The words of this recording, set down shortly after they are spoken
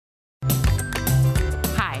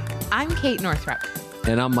I'm Kate Northrup.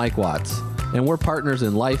 And I'm Mike Watts. And we're partners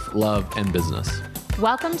in life, love, and business.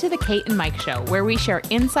 Welcome to the Kate and Mike Show, where we share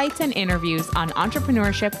insights and interviews on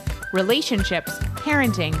entrepreneurship, relationships,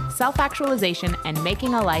 parenting, self-actualization, and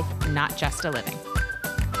making a life, not just a living.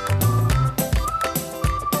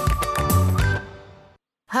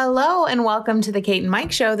 Hello, and welcome to the Kate and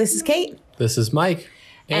Mike Show. This is Kate. This is Mike.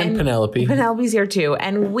 And Penelope. Penelope's here too.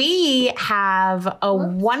 And we have a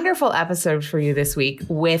wonderful episode for you this week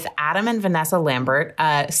with Adam and Vanessa Lambert,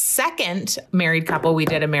 a second married couple. We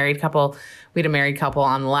had a married couple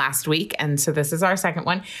on last week. And so this is our second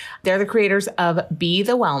one. They're the creators of Be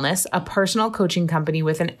the Wellness, a personal coaching company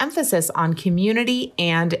with an emphasis on community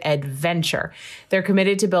and adventure. They're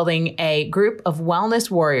committed to building a group of wellness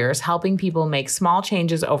warriors, helping people make small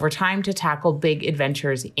changes over time to tackle big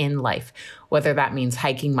adventures in life. Whether that means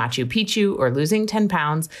hiking Machu Picchu or losing 10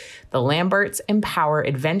 pounds, the Lamberts empower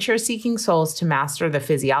adventure-seeking souls to master the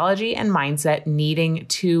physiology and mindset needing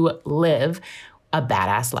to live a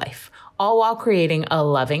badass life, all while creating a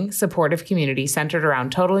loving, supportive community centered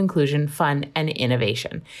around total inclusion, fun, and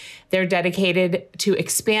innovation. They're dedicated to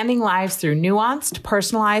expanding lives through nuanced,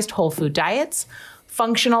 personalized whole food diets,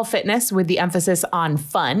 functional fitness with the emphasis on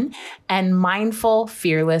fun, and mindful,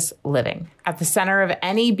 fearless living. At the center of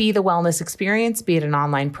any Be the Wellness experience, be it an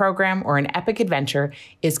online program or an epic adventure,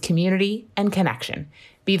 is community and connection.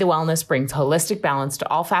 Be the Wellness brings holistic balance to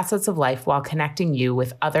all facets of life while connecting you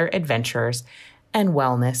with other adventurers and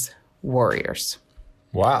wellness warriors.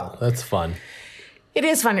 Wow, that's fun. It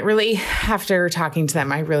is fun. It really, after talking to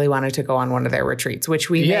them, I really wanted to go on one of their retreats, which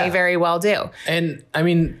we may very well do. And I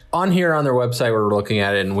mean, on here on their website, we're looking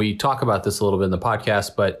at it, and we talk about this a little bit in the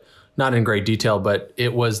podcast, but not in great detail. But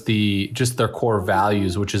it was just their core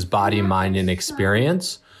values, which is body, mind, and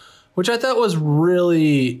experience, which I thought was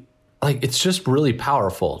really, it's just really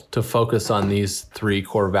powerful to focus on these three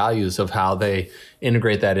core values of how they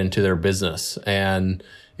integrate that into their business. And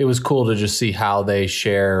it was cool to just see how they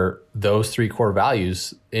share those three core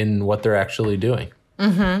values in what they're actually doing.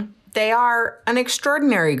 Mm-hmm. They are an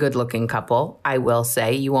extraordinary good-looking couple, I will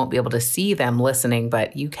say. You won't be able to see them listening,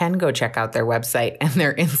 but you can go check out their website and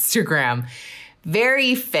their Instagram.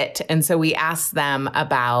 Very fit. And so we asked them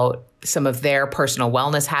about some of their personal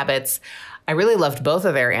wellness habits. I really loved both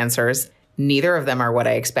of their answers. Neither of them are what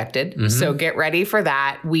I expected. Mm-hmm. So get ready for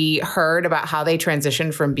that. We heard about how they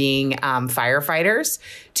transitioned from being firefighters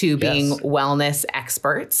to being wellness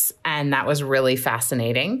experts. And that was really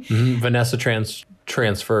fascinating. Mm-hmm. Vanessa transferred.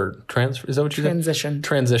 Is that what you said?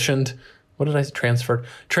 Transitioned. What did I say?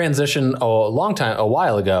 Transitioned a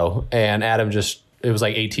while ago. And Adam it was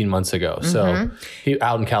like 18 months ago. Mm-hmm. So he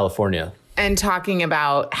out in California. And talking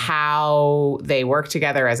about how they work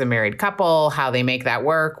together as a married couple, how they make that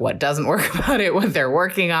work, what doesn't work about it, what they're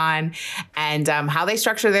working on, and how they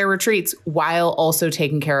structure their retreats while also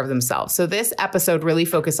taking care of themselves. So this episode really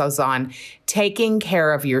focuses on taking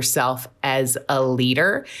care of yourself as a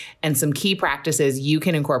leader and some key practices you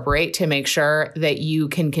can incorporate to make sure that you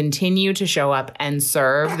can continue to show up and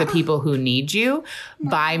serve the people who need you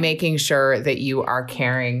by making sure that you are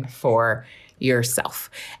caring for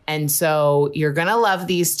yourself. And so you're going to love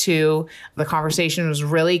these two. The conversation was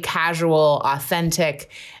really casual,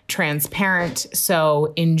 authentic, transparent.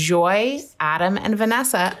 So enjoy Adam and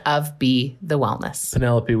Vanessa of Be the Wellness.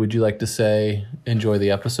 Penelope, would you like to say enjoy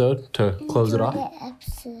the episode to close it off?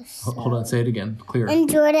 Hold on, say it again. Clear.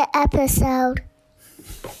 Enjoy the episode.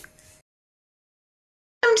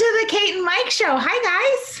 Welcome to the Kate and Mike Show.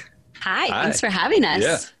 Hi, guys. Hi. Thanks for having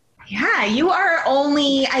us. Yeah, you are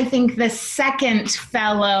only, I think, the second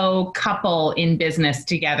fellow couple in business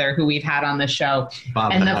together who we've had on the show.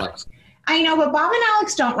 Bob and Alex. I know, but Bob and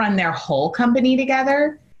Alex don't run their whole company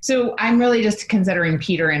together. So I'm really just considering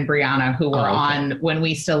Peter and Brianna, who were on when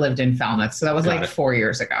we still lived in Falmouth. So that was 4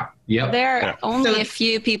 years ago. Yep. There are only a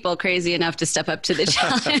few people crazy enough to step up to the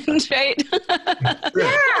challenge, right?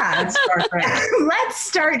 Let's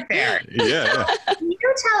start there. Yeah. Can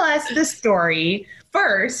you tell us the story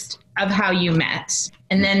first of how you met,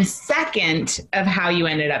 and then second of how you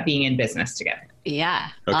ended up being in business together? Yeah.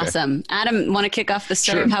 Okay. Awesome. Adam, want to kick off the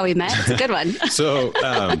story of how we met? It's a good one. So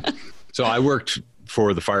I worked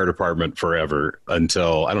for the fire department forever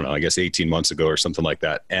until, I don't know, I guess 18 months ago or something like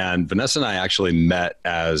that. And Vanessa and I actually met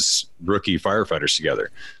as rookie firefighters together.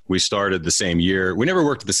 We started the same year. We never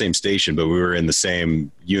worked at the same station, but we were in the same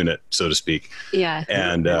unit, so to speak. Yeah.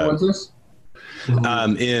 And where was this?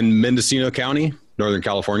 In Mendocino County, Northern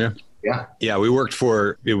California. Yeah. We worked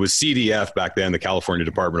it was CDF back then, the California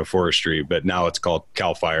Department of Forestry, but now it's called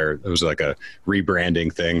Cal Fire. It was like a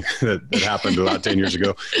rebranding thing that happened about 10 years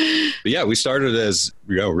ago. But yeah, we started as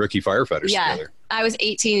rookie firefighters together. I was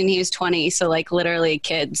 18 and he was 20. So like literally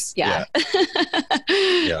kids. Yeah.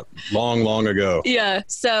 Yeah. Long ago. Yeah.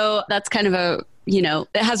 So that's kind of it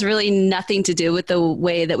has really nothing to do with the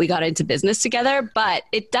way that we got into business together, but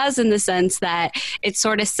it does in the sense that it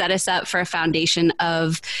sort of set us up for a foundation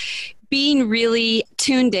of being really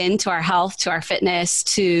tuned in to our health, to our fitness,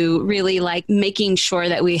 to really like making sure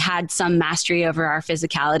that we had some mastery over our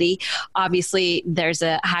physicality. Obviously, there's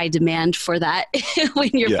a high demand for that when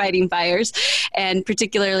you're fighting fires, and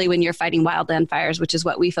particularly when you're fighting wildland fires, which is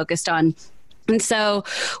what we focused on. And so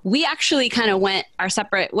we actually kind of went our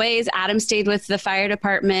separate ways. Adam stayed with the fire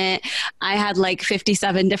department. I had like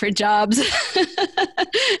 57 different jobs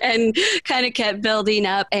and kind of kept building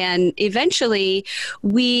up. And eventually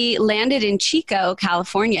we landed in Chico,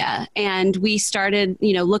 California, and we started,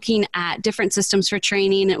 looking at different systems for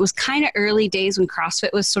training. It was kind of early days when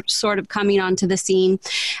CrossFit was sort of coming onto the scene.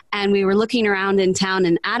 And we were looking around in town,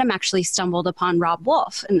 and Adam actually stumbled upon Rob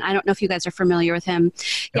Wolf. And I don't know if you guys are familiar with him.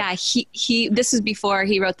 Yep. Yeah, this is before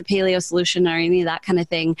he wrote the Paleo Solution or any of that kind of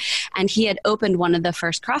thing. And he had opened one of the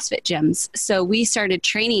first CrossFit gyms. So we started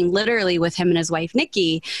training literally with him and his wife,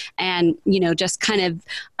 Nikki, and, just kind of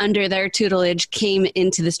under their tutelage came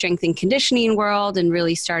into the strength and conditioning world and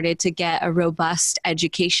really started to get a robust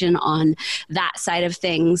education on that side of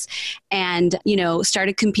things. And,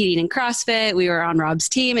 started competing in CrossFit. We were on Rob's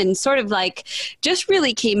team and sort of like just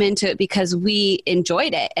really came into it because we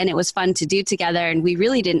enjoyed it and it was fun to do together. And we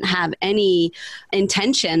really didn't have any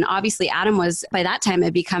intention. Obviously, Adam was, by that time,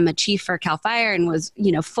 had become a chief for CAL FIRE and was,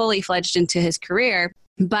 fully fledged into his career.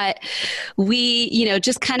 But we,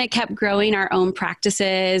 just kind of kept growing our own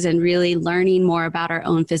practices and really learning more about our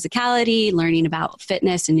own physicality, learning about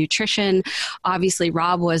fitness and nutrition. Obviously,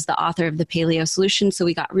 Rob was the author of the Paleo Solution, so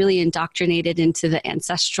we got really indoctrinated into the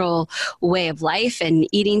ancestral way of life and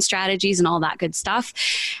eating strategies and all that good stuff.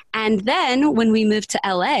 And then when we moved to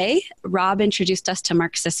LA, Rob introduced us to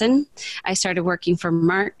Mark Sisson. I started working for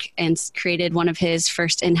Mark and created one of his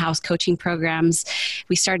first in-house coaching programs.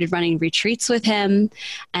 We started running retreats with him.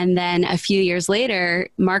 And then a few years later,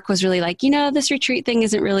 Mark was really like, this retreat thing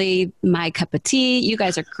isn't really my cup of tea. You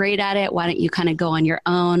guys are great at it. Why don't you kind of go on your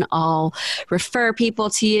own? I'll refer people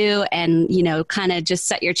to you and, kind of just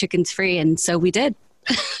set your chickens free. And so we did.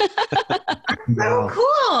 So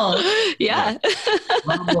cool. Yeah.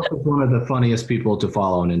 Rob is one of the funniest people to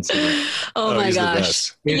follow on Instagram. Oh my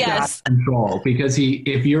gosh. Yes. Control, because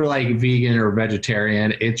if you're like vegan or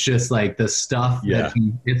vegetarian, it's just like the stuff that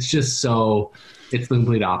it's just so, it's the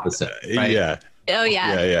complete opposite. Right? Yeah. Oh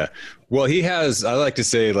yeah. Yeah. Well, I like to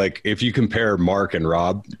say, like, if you compare Mark and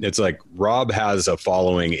Rob, it's like Rob has a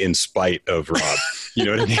following in spite of Rob. You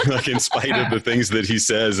know what I mean? Like in spite of the things that he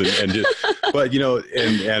says but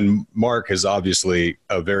and Mark is obviously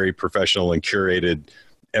a very professional and curated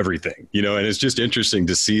everything, and it's just interesting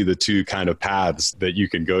to see the two kind of paths that you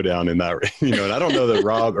can go down in that, and I don't know that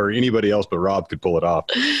Rob or anybody else but Rob could pull it off.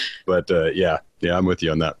 But yeah, I'm with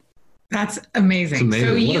you on that. That's amazing.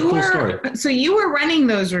 So you were running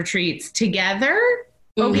those retreats together.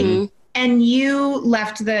 Okay. Mm-hmm. And you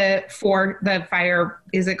left the fire,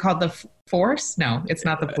 is it called the force? No, it's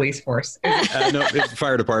not the police force. No, it's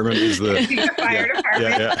fire department is the fire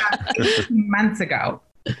department 18 months ago.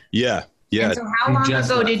 Yeah. And so how long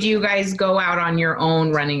ago did you guys go out on your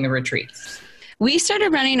own running the retreats? We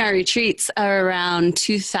started running our retreats around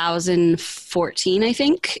 2014, I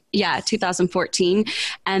think. Yeah, 2014.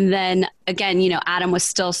 And then again, Adam was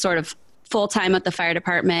still sort of full-time at the fire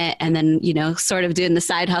department and then, sort of doing the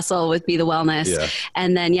side hustle with Be the Wellness. Yeah.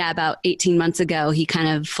 And then, about 18 months ago, he kind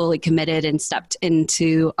of fully committed and stepped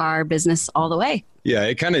into our business all the way. Yeah,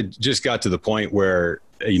 it kind of just got to the point where,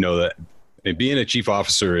 that being a chief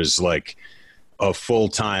officer is like a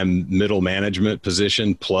full-time middle management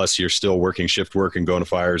position, plus you're still working shift work and going to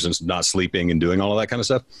fires and not sleeping and doing all of that kind of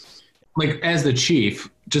stuff. Like as the chief,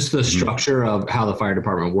 just the structure of how the fire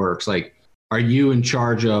department works, like, are you in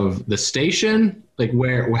charge of the station? Like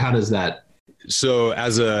how does that? So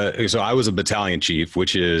I was a battalion chief,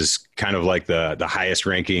 which is kind of like the highest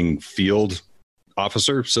ranking field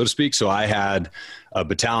officer, so to speak. So I had a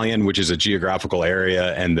battalion, which is a geographical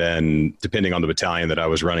area. And then depending on the battalion that I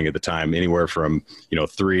was running at the time, anywhere from,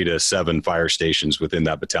 3 to 7 fire stations within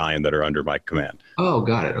that battalion that are under my command. Oh,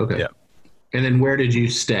 got it. Okay. Yeah. And then where did you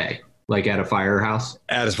stay? Like at a firehouse?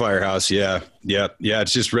 At a firehouse. Yeah.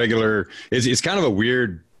 It's just regular. It's kind of a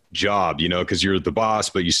weird job, because you're the boss,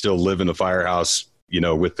 but you still live in the firehouse,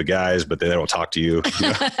 with the guys, but they don't talk to you.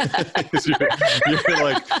 You're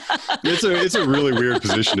like, it's a really weird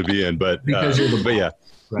position to be in, but because you're the boss, but yeah,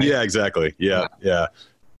 right? Yeah, exactly. Yeah.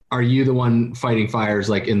 Are you the one fighting fires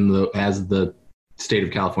like as the state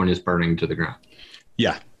of California is burning to the ground?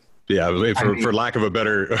 Yeah. Yeah. For lack of a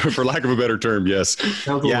better term. Yes.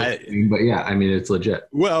 Yeah. But yeah, I mean, it's legit.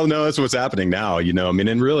 Well, no, that's what's happening now, I mean,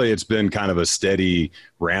 and really it's been kind of a steady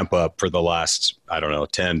ramp up for the last,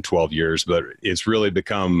 10, 12 years, but it's really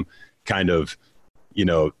become kind of,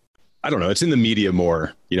 I don't know, it's in the media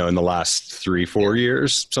more, in the last 3-4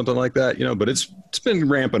 years, something like that, but it's been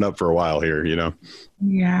ramping up for a while here,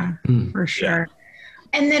 Yeah, for sure. Yeah.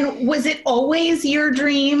 And then was it always your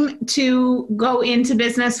dream to go into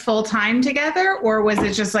business full time together? Or was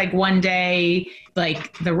it just like one day,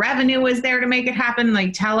 like the revenue was there to make it happen?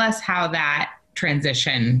 Like, tell us how that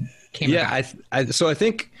transition came about. So I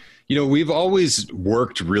think, we've always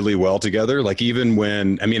worked really well together. Like even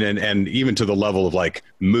when, and even to the level of like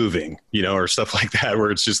moving, or stuff like that,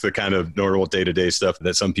 where it's just the kind of normal day-to-day stuff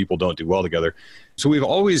that some people don't do well together. So we've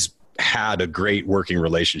always had a great working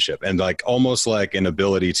relationship and like almost like an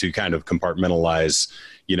ability to kind of compartmentalize,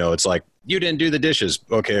 it's like, you didn't do the dishes.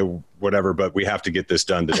 Okay, whatever, but we have to get this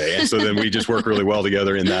done today. And so then we just work really well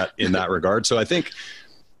together in that regard. So I think,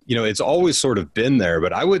 it's always sort of been there,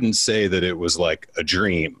 but I wouldn't say that it was like a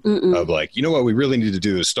dream of like, what we really need to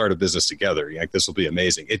do is start a business together. Like, this will be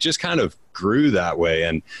amazing. It just kind of grew that way.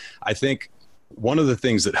 And I think one of the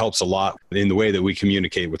things that helps a lot in the way that we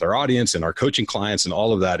communicate with our audience and our coaching clients and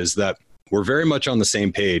all of that is that we're very much on the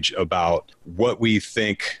same page about what we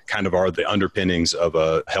think kind of are the underpinnings of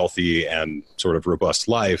a healthy and sort of robust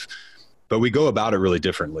life, but we go about it really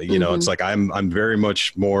differently. It's like, I'm very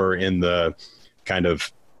much more in the kind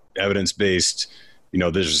of evidence-based,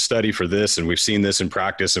 there's a study for this and we've seen this in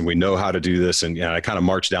practice and we know how to do this. And I kind of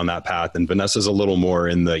march down that path, and Vanessa's a little more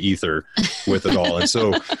in the ether with it all. And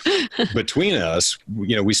so between us,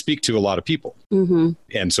 we speak to a lot of people.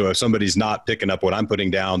 And so if somebody's not picking up what I'm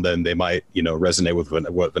putting down, then they might, resonate with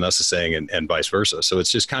what Vanessa's saying and vice versa. So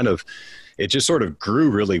it's just it just sort of grew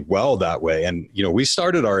really well that way. And, we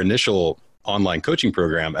started our initial online coaching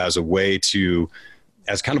program as a way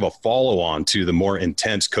as kind of a follow-on to the more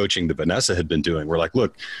intense coaching that Vanessa had been doing. We're like,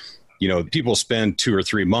 look, people spend 2 or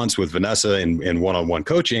 3 months with Vanessa in one-on-one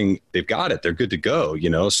coaching. They've got it. They're good to go,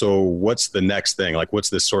 So what's the next thing? Like, what's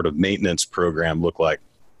this sort of maintenance program look like?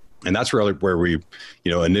 And that's really where we,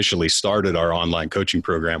 initially started our online coaching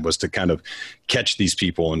program, was to kind of catch these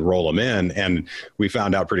people and roll them in. And we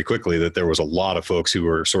found out pretty quickly that there was a lot of folks who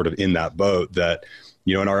were sort of in that boat that,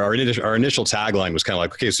 and our initial tagline was kind of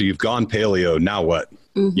like, okay, so you've gone paleo, now what?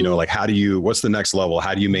 Like, what's the next level?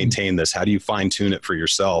 How do you maintain this? How do you fine tune it for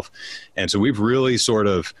yourself? And so we've really sort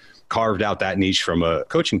of carved out that niche from a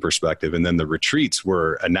coaching perspective. And then the retreats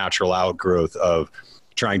were a natural outgrowth of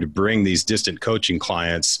trying to bring these distant coaching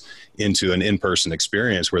clients into an in-person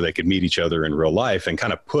experience where they could meet each other in real life and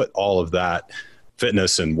kind of put all of that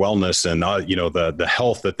fitness and wellness and, the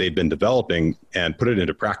health that they'd been developing and put it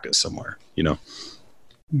into practice somewhere,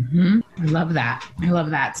 I love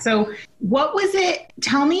that. So what was it?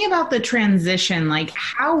 Tell me about the transition. Like,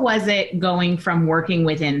 how was it going from working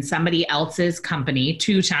within somebody else's company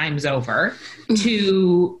 2 times over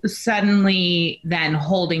to suddenly then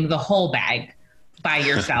holding the whole bag by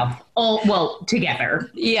yourself? Together.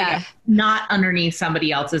 Yeah. Not underneath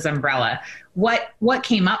somebody else's umbrella. What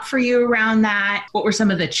came up for you around that? What were some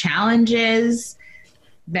of the challenges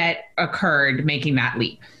that occurred making that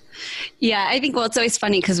leap? Yeah, I think, it's always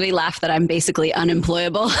funny because we laugh that I'm basically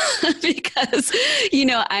unemployable because,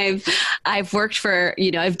 I've worked for,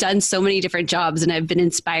 I've done so many different jobs and I've been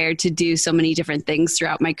inspired to do so many different things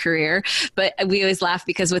throughout my career. But we always laugh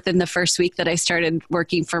because within the first week that I started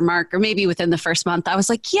working for Mark, or maybe within the first month, I was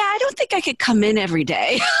like, yeah, I don't think I could come in every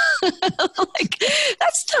day. Like,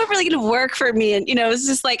 that's not really going to work for me. And, it's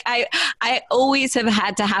just like, I always have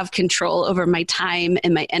had to have control over my time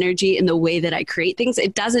and my energy and the way that I create things.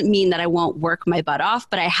 It doesn't mean that I won't work my butt off,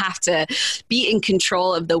 but I have to be in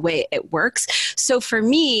control of the way it works. So for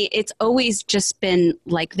me, it's always just been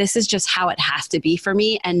like, this is just how it has to be for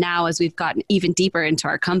me. And now as we've gotten even deeper into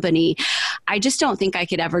our company, I just don't think I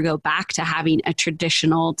could ever go back to having a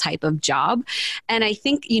traditional type of job. And I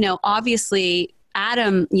think, obviously,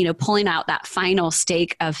 Adam, pulling out that final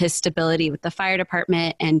stake of his stability with the fire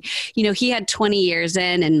department. And, he had 20 years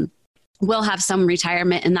in and will have some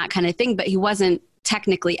retirement and that kind of thing, but he wasn't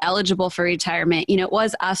technically eligible for retirement. It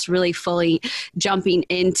was us really fully jumping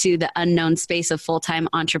into the unknown space of full-time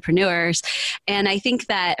entrepreneurs. And I think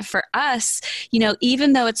that for us,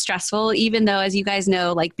 even though it's stressful, even though, as you guys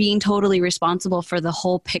know, like being totally responsible for the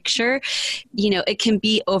whole picture, it can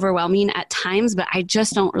be overwhelming at times, but I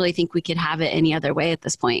just don't really think we could have it any other way at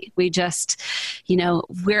this point. We just,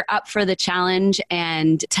 we're up for the challenge,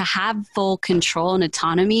 and to have full control and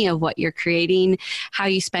autonomy of what you're creating, how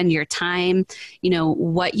you spend your time,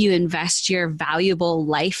 what you invest your valuable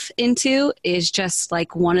life into is just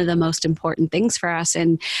like one of the most important things for us.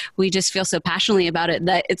 And we just feel so passionately about it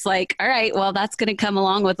that it's like, all right, well, that's going to come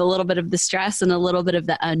along with a little bit of the stress and a little bit of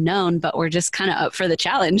the unknown, but we're just kind of up for the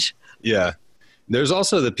challenge. Yeah. There's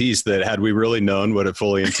also the piece that had we really known what it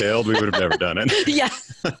fully entailed, we would have never done it. Yeah.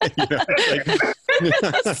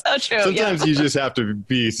 That's so true. Sometimes you just have to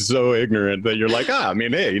be so ignorant that you're like,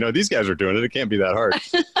 hey, these guys are doing it. It can't be that hard.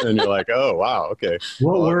 And you're like, oh, wow. Okay.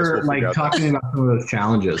 We'll like talking about some of those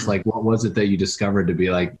challenges. Like, what was it that you discovered to be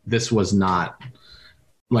like, this was not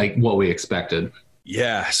like what we expected?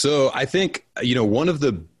 Yeah. So I think, one of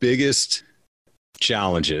the biggest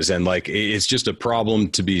challenges, and like it's just a problem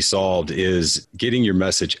to be solved, is getting your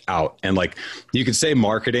message out. And like you could say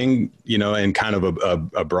marketing, in kind of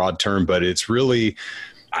a broad term, but it's really,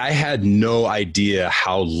 I had no idea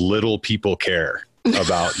how little people care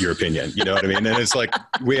about your opinion. You know what I mean? And it's like,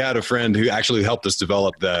 we had a friend who actually helped us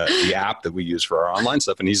develop the app that we use for our online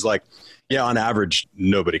stuff. And he's like, yeah, on average,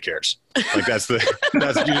 nobody cares. Like you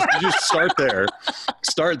just start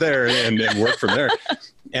there and work from there.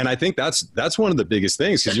 And I think that's one of the biggest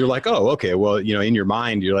things, because you're like, oh, okay, well, in your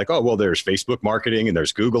mind, you're like, oh, well, there's Facebook marketing and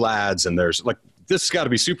there's Google ads and there's like, this has got to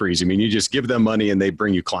be super easy. I mean, you just give them money and they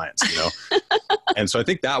bring you clients, And so I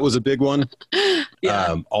think that was a big one.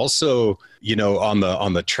 Yeah. Also, on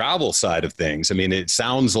the travel side of things, I mean, it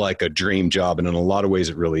sounds like a dream job, and in a lot of ways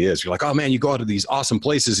it really is. You're like, oh man, you go out to these awesome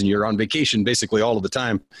places and you're on vacation basically all of the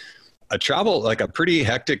time. A pretty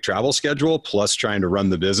hectic travel schedule plus trying to run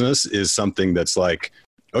the business is something that's like,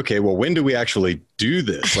 okay, well, when do we actually do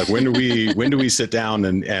this? Like, when do we sit down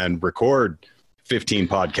and record 15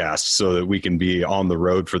 podcasts so that we can be on the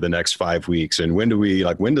road for the next 5 weeks? And when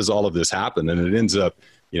does all of this happen? And it ends up,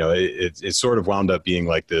 it sort of wound up being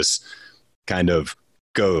like this kind of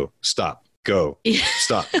go, stop, go,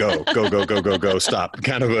 stop, go, stop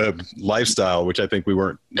kind of a lifestyle, which I think we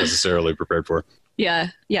weren't necessarily prepared for.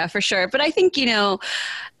 Yeah, for sure. But I think,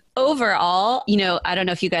 overall, I don't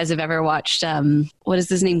know if you guys have ever watched, what is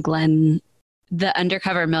his name? The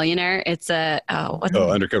Undercover Millionaire. It's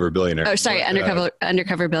Undercover Billionaire. Oh, sorry,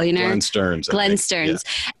 Undercover Billionaire. Glenn Stearns.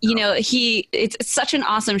 Yeah. It's such an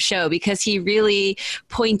awesome show because he really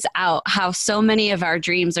points out how so many of our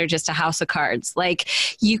dreams are just a house of cards. Like,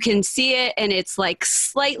 you can see it and it's like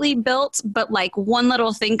slightly built, but like one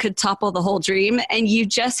little thing could topple the whole dream, and you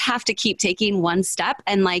just have to keep taking one step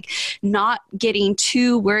and like not getting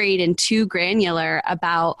too worried and too granular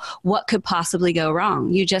about what could possibly go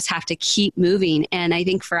wrong. You just have to keep moving. And I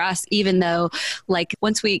think for us, even though like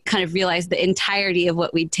once we kind of realized the entirety of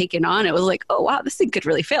what we'd taken on, it was like, oh wow, this thing could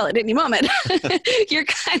really fail at any moment. You're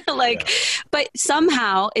kind of like, but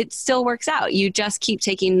somehow it still works out. You just keep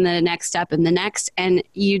taking the next step and the next, and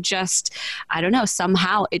you just, I don't know,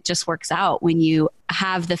 somehow it just works out when you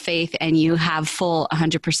have the faith and you have full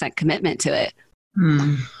 100% commitment to it.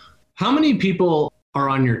 How many people are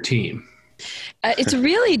on your team? It's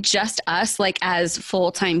really just us, like as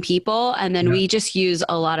full-time people. And then we just use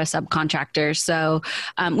a lot of subcontractors. So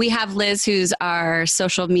we have Liz, who's our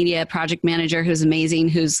social media project manager, who's amazing,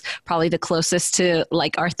 who's probably the closest to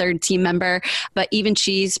like our third team member, but even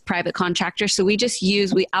she's private contractor. So we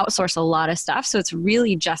outsource a lot of stuff. So it's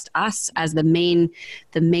really just us as the main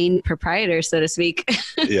proprietor, so to speak.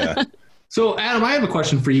 Yeah. So, Adam, I have a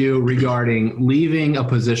question for you regarding leaving a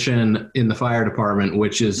position in the fire department,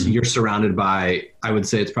 which is you're surrounded by, I would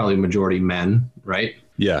say it's probably majority men, right?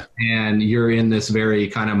 Yeah. And you're in this very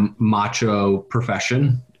kind of macho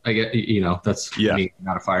profession. I get, that's me,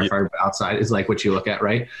 not a firefighter, but outside is like what you look at,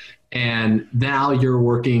 right? And now you're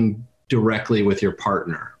working directly with your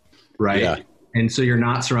partner, right? Yeah. And so you're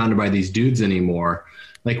not surrounded by these dudes anymore.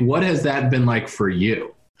 Like, what has that been like for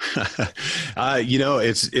you?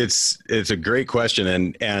 It's a great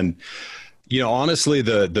question. And honestly,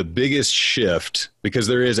 the biggest shift, because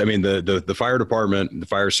there is, the fire department, the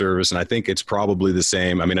fire service, and I think it's probably the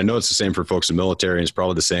same. I mean, I know it's the same for folks in the military, and it's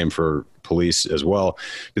probably the same for police as well,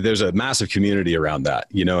 but there's a massive community around that,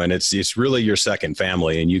 and it's really your second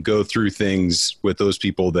family, and you go through things with those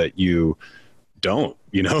people that you don't,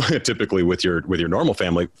 typically with your normal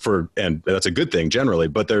family and that's a good thing generally,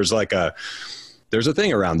 but there's a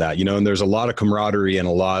thing around that, and there's a lot of camaraderie and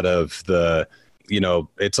a lot of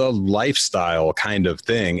it's a lifestyle kind of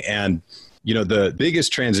thing. And, the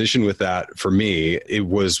biggest transition with that for me, it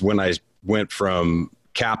was when I went from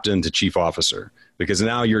captain to chief officer, because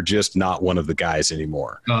now you're just not one of the guys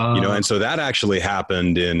anymore, and so that actually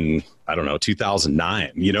happened in,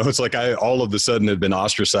 2009, it's like I all of a sudden had been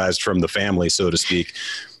ostracized from the family, so to speak.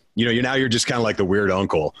 you're just kind of like the weird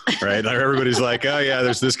uncle, right? Like everybody's like, oh yeah,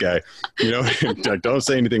 there's this guy, don't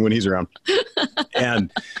say anything when he's around.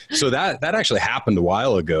 And so that actually happened a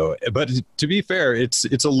while ago, but to be fair,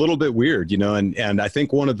 it's a little bit weird, and I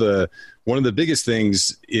think one of the biggest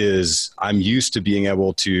things is I'm used to being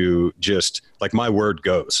able to just like my word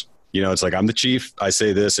goes. It's like I'm the chief, I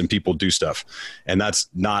say this and people do stuff. And that's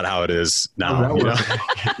not how it is now.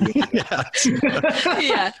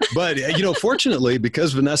 Yeah. But, fortunately,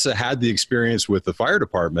 because Vanessa had the experience with the fire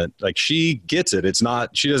department, like she gets it.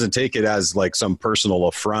 She doesn't take it as like some personal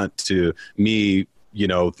affront to me,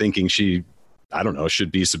 thinking she, I don't know, should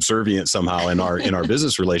be subservient somehow in our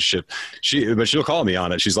business relationship. But she'll call me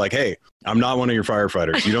on it. She's like, hey, I'm not one of your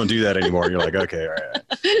firefighters. You don't do that anymore. And you're like, okay, all right.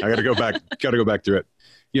 I got to go back through it.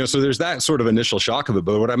 So there's that sort of initial shock of it.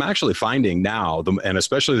 But what I'm actually finding now, and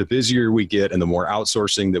especially the busier we get and the more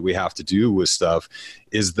outsourcing that we have to do with stuff,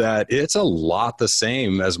 is that it's a lot the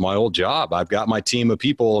same as my old job. I've got my team of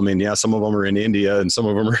people. I mean, yeah, some of them are in India and some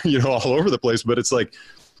of them are, all over the place, but it's like,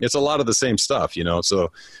 it's a lot of the same stuff,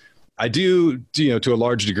 So I do, to a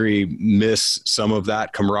large degree, miss some of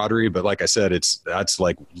that camaraderie. But like I said, that's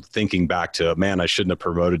like thinking back to, man, I shouldn't have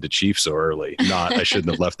promoted to chief so early. I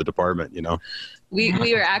shouldn't have left the department, We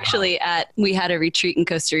were actually we had a retreat in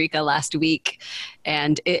Costa Rica last week,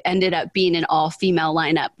 and it ended up being an all female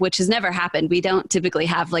lineup, which has never happened. We don't typically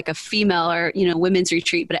have like a female or, women's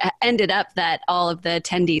retreat, but it ended up that all of the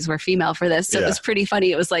attendees were female for this. So It was pretty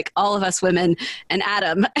funny. It was like all of us women and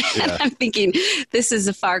Adam. Yeah. And I'm thinking, this is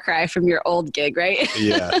a far cry from your old gig, right?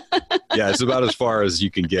 Yeah. Yeah. It's about as far as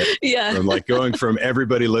you can get. Yeah. From like going from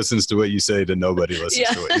everybody listens to what you say to nobody listens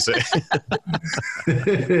to what you say.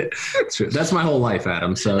 True. That's my whole life,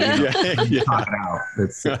 Adam. So talk it out.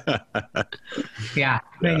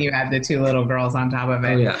 Then you add the two little girls on top of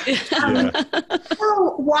it. Oh, yeah.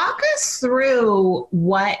 So walk us through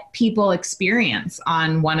what people experience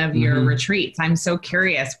on one of your retreats. I'm so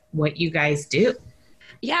curious what you guys do.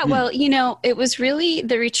 Yeah, well, it was really,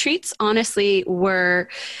 the retreats honestly were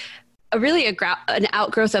an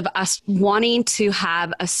outgrowth of us wanting to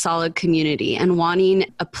have a solid community and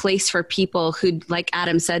wanting a place for people who, like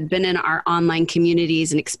Adam said, been in our online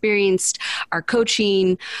communities and experienced our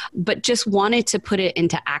coaching, but just wanted to put it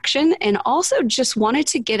into action, and also just wanted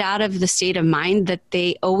to get out of the state of mind that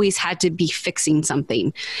they always had to be fixing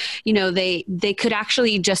something. They could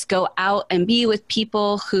actually just go out and be with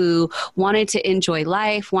people who wanted to enjoy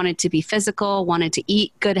life, wanted to be physical, wanted to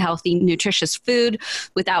eat good, healthy, nutritious food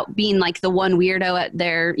without being like the one weirdo at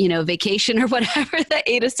their, vacation or whatever that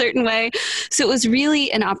ate a certain way. So it was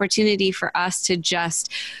really an opportunity for us to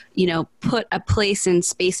just, put a place and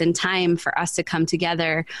space and time for us to come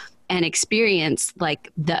together and experience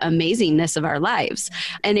like the amazingness of our lives.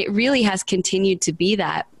 And it really has continued to be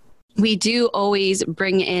that. We do always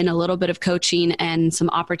bring in a little bit of coaching and some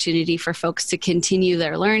opportunity for folks to continue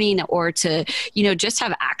their learning or to, just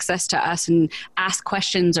have access to us and ask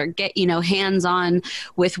questions or get, hands-on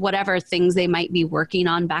with whatever things they might be working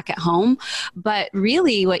on back at home. But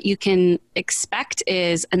really what you can expect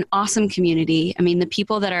is an awesome community. I mean, the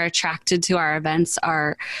people that are attracted to our events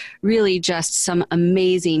are really just some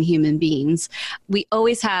amazing human beings. We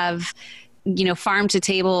always have, farm to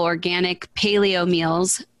table organic paleo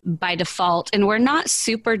meals by default. And we're not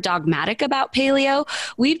super dogmatic about paleo.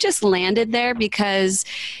 We've just landed there because,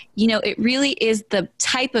 it really is the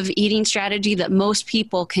type of eating strategy that most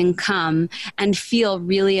people can come and feel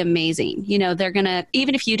really amazing. They're going to,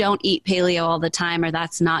 even if you don't eat paleo all the time, or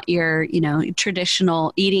that's not your,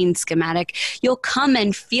 traditional eating schematic, you'll come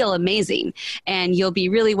and feel amazing and you'll be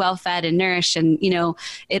really well fed and nourished. And,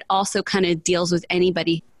 it also kind of deals with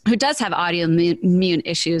anybody who does have autoimmune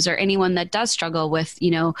issues or anyone that does struggle with,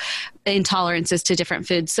 intolerances to different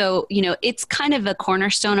foods. So, it's kind of a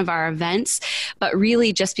cornerstone of our events, but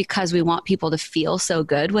really just because we want people to feel so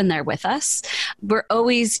good when they're with us. We're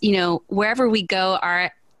always, wherever we go,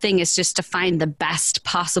 our thing is just to find the best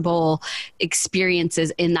possible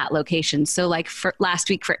experiences in that location. So like for last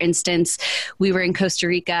week, for instance, we were in Costa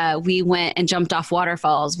Rica. We went and jumped off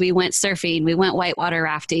waterfalls. We went surfing. We went whitewater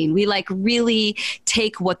rafting. We like really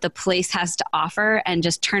take what the place has to offer and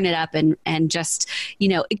just turn it up and just,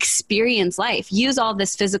 experience life. Use all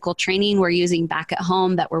this physical training we're using back at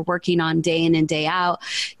home that we're working on day in and day out.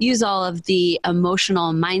 Use all of the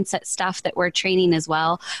emotional mindset stuff that we're training as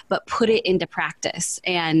well, but put it into practice.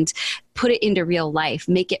 And put it into real life,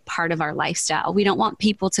 make it part of our lifestyle. We don't want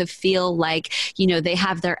people to feel like, they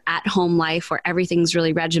have their at-home life where everything's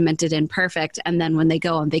really regimented and perfect. And then when they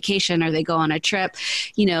go on vacation or they go on a trip,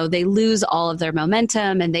 they lose all of their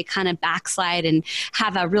momentum and they kind of backslide and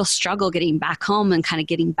have a real struggle getting back home and kind of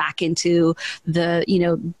getting back into the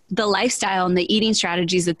lifestyle and the eating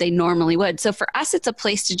strategies that they normally would. So for us, it's a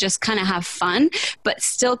place to just kind of have fun, but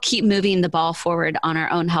still keep moving the ball forward on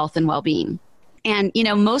our own health and well-being. And,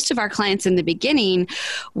 most of our clients in the beginning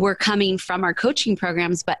were coming from our coaching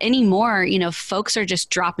programs, but anymore, folks are just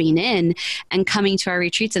dropping in and coming to our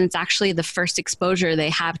retreats. And it's actually the first exposure they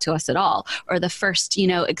have to us at all, or the first,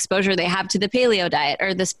 exposure they have to the paleo diet,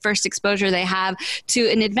 or the first exposure they have to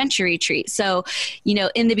an adventure retreat. So,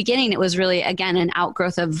 in the beginning, it was really, again, an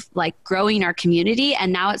outgrowth of like growing our community.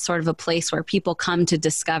 And now it's sort of a place where people come to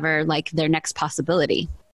discover like their next possibility.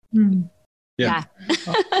 Mm. Yeah.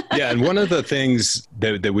 Yeah. And one of the things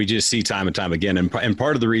that we just see time and time again, and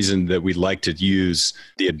part of the reason that we like to use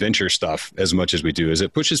the adventure stuff as much as we do is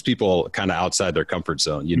it pushes people kind of outside their comfort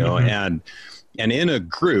zone, and in a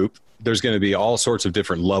group, there's going to be all sorts of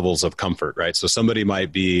different levels of comfort, right? So somebody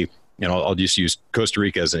might be, I'll just use Costa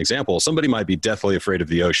Rica as an example. Somebody might be deathly afraid of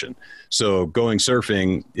the ocean. So going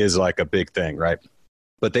surfing is like a big thing, right?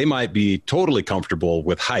 But they might be totally comfortable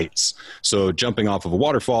with heights. So jumping off of a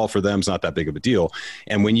waterfall for them is not that big of a deal.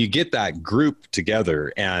 And when you get that group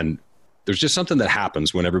together, and there's just something that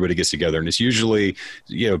happens when everybody gets together, and it's usually,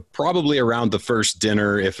 probably around the first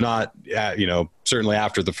dinner, if not, certainly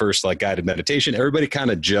after the first like guided meditation, everybody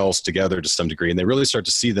kind of gels together to some degree, and they really start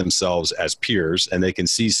to see themselves as peers, and they can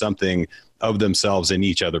see something of themselves in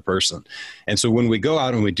each other person. And so when we go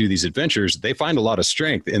out and we do these adventures, they find a lot of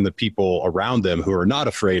strength in the people around them who are not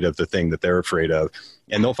afraid of the thing that they're afraid of.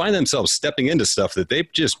 And they'll find themselves stepping into stuff that they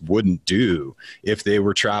just wouldn't do if they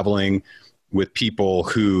were traveling with people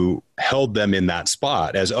who held them in that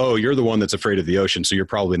spot as, oh, you're the one that's afraid of the ocean, so you're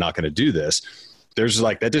probably not going to do this. There's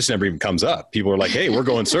like, that just never even comes up. People are like, hey, we're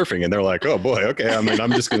going surfing. And they're like, oh boy, okay. I'm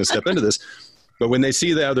just going to step into this. But when they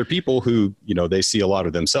see the other people who, they see a lot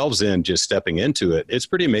of themselves in just stepping into it, it's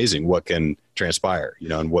pretty amazing what can transpire,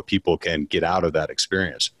 and what people can get out of that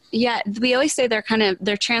experience. Yeah, we always say they're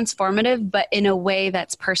transformative, but in a way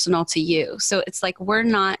that's personal to you. So it's like we're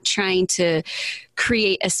not trying to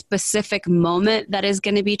create a specific moment that is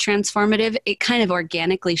going to be transformative. It kind of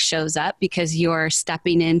organically shows up because you're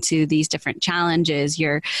stepping into these different challenges.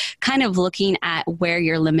 You're kind of looking at where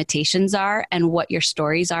your limitations are and what your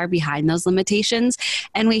stories are behind those limitations.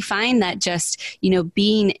 And we find that just,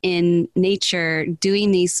 being in nature,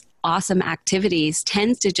 doing these awesome activities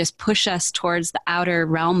tends to just push us towards the outer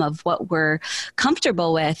realm of what we're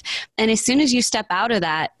comfortable with. And as soon as you step out of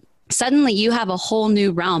that, suddenly you have a whole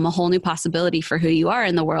new realm, a whole new possibility for who you are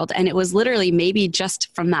in the world. And it was literally maybe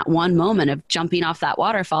just from that one moment of jumping off that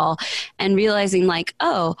waterfall and realizing like,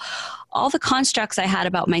 oh, all the constructs I had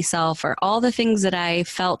about myself or all the things that I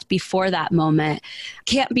felt before that moment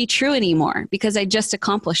can't be true anymore because I just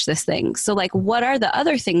accomplished this thing. So like, what are the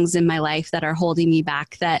other things in my life that are holding me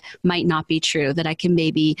back that might not be true, that I can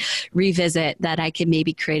maybe revisit, that I can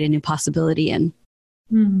maybe create a new possibility in?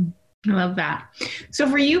 I love that. So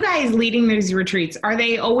for you guys leading these retreats, are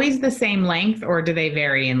they always the same length or do they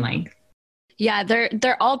vary in length? Yeah,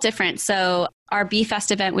 they're all different. So our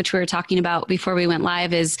B-Fest event, which we were talking about before we went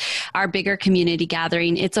live, is our bigger community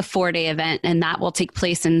gathering. It's a 4-day event, and that will take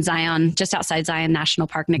place in Zion, just outside Zion National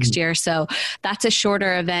Park next year. So that's a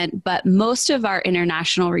shorter event, but most of our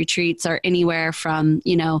international retreats are anywhere from,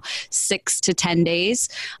 6 to 10 days.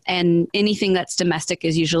 And anything that's domestic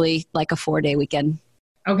is usually like a 4-day weekend.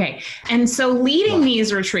 Okay. And so leading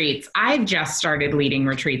these retreats, I've just started leading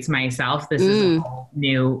retreats myself. This is a whole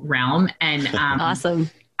new realm. And awesome.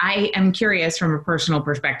 I am curious from a personal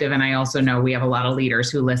perspective, and I also know we have a lot of leaders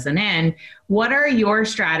who listen in. What are your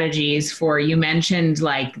strategies for, you mentioned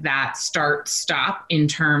like that stop in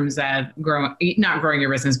terms of not growing your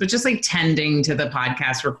business, but just like tending to the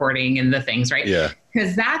podcast recording and the things, right? Yeah.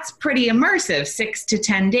 Because that's pretty immersive, 6 to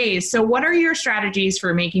 10 days. So what are your strategies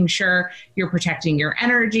for making sure you're protecting your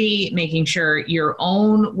energy, making sure your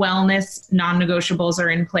own wellness non-negotiables are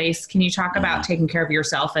in place? Can you talk about taking care of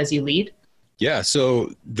yourself as you lead? Yeah.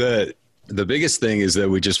 So the biggest thing is that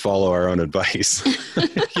we just follow our own advice,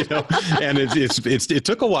 and it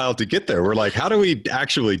took a while to get there. We're like, how do we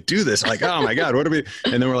actually do this? Like, oh my God, what do we?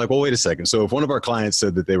 And then we're like, well, wait a second. So if one of our clients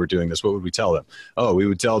said that they were doing this, what would we tell them? Oh, we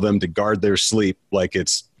would tell them to guard their sleep like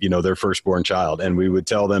it's, their firstborn child. And we would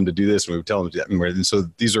tell them to do this. And we would tell them to do that. And so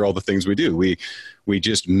these are all the things we do. We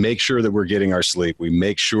just make sure that we're getting our sleep. We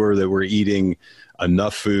make sure that we're eating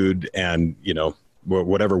enough food and,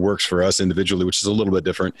 whatever works for us individually, which is a little bit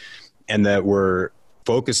different. and that we're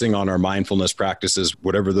focusing on our mindfulness practices,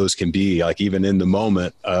 whatever those can be, like even in the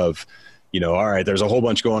moment of, all right, there's a whole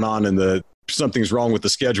bunch going on and something's wrong with the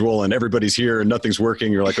schedule and everybody's here and nothing's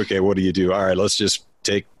working. You're like, okay, what do you do? All right, let's just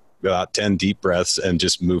take about 10 deep breaths and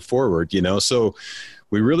just move forward, So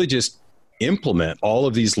we really just implement all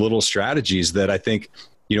of these little strategies that I think,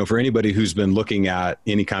 for anybody who's been looking at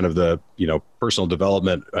any kind of the, personal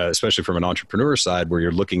development, especially from an entrepreneur side, where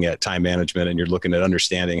you're looking at time management and you're looking at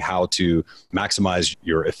understanding how to maximize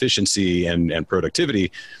your efficiency and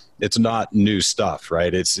productivity, it's not new stuff,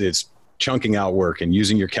 right? It's chunking out work and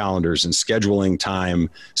using your calendars and scheduling time,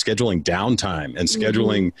 scheduling downtime and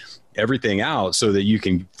scheduling everything out so that you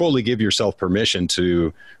can fully give yourself permission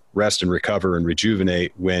to rest and recover and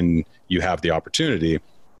rejuvenate when you have the opportunity.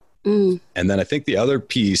 And then I think the other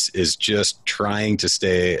piece is just trying to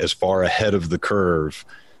stay as far ahead of the curve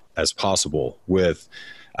as possible with,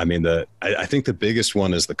 I think the biggest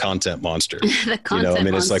one is the content monster. The content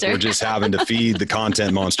monster. It's like we're just having to feed the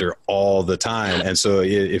content monster all the time. And so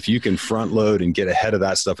if you can front load and get ahead of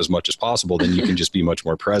that stuff as much as possible, then you can just be much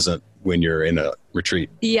more present when you're in a retreat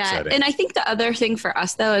setting. And I think the other thing for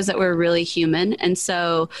us, though, is that we're really human. And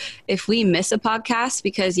so if we miss a podcast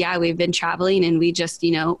because, we've been traveling and we just,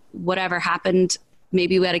 whatever happened,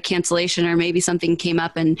 maybe we had a cancellation or maybe something came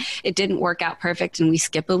up and it didn't work out perfect and we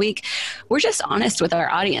skip a week, we're just honest with our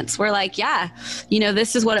audience. We're like,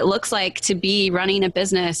 this is what it looks like to be running a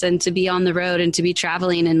business and to be on the road and to be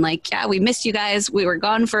traveling. And we missed you guys. We were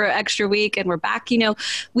gone for an extra week and we're back.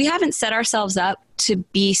 We haven't set ourselves up to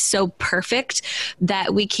be so perfect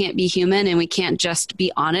that we can't be human and we can't just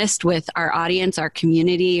be honest with our audience, our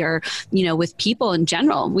community, or, with people in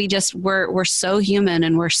general. We're so human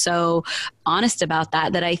and we're so honest about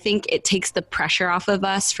that I think it takes the pressure off of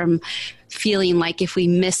us from feeling like if we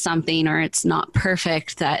miss something or it's not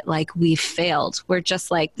perfect, that we've failed. We're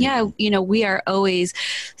just we are always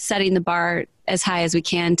setting the bar as high as we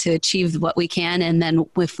can to achieve what we can. And then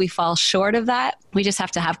if we fall short of that, we just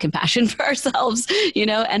have to have compassion for ourselves,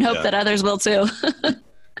 and hope that others will too.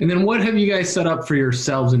 And then what have you guys set up for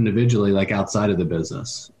yourselves individually, outside of the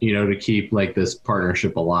business, to keep this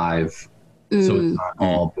partnership alive? So it's not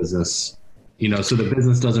all business, so the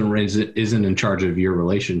business isn't in charge of your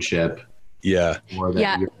relationship. Yeah.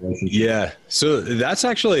 Yeah. So that's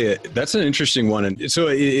an interesting one. And so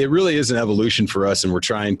it really is an evolution for us. And we're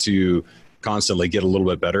trying to constantly get a little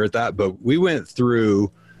bit better at that. But we went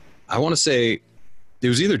through, I want to say it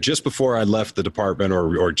was either just before I left the department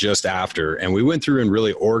or just after. And we went through and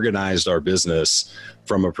really organized our business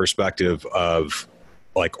from a perspective of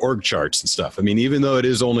org charts and stuff. Even though it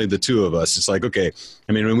is only the two of us, it's okay.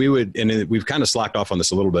 When we would, and we've kind of slacked off on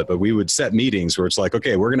this a little bit, but we would set meetings where it's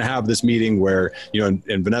okay, we're going to have this meeting where, and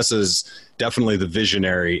Vanessa's definitely the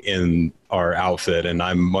visionary in our outfit. And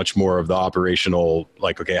I'm much more of the operational,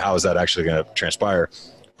 okay, how is that actually going to transpire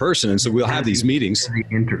person? And so we'll have these meetings. The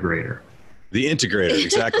integrator,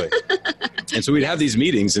 exactly. And so we'd have these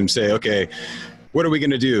meetings and say, okay, what are we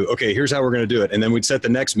going to do? Okay, here's how we're going to do it. And then we'd set the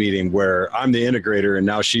next meeting where I'm the integrator and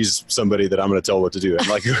now she's somebody that I'm going to tell what to do. And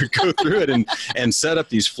go through it and set up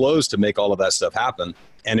these flows to make all of that stuff happen.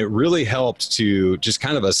 And it really helped to just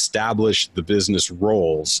kind of establish the business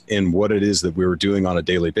roles in what it is that we were doing on a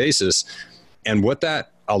daily basis. And what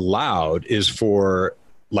that allowed is for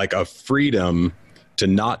a freedom to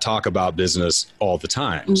not talk about business all the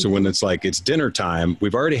time. Mm-hmm. So when it's dinner time,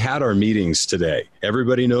 we've already had our meetings today.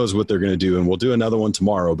 Everybody knows what they're going to do and we'll do another one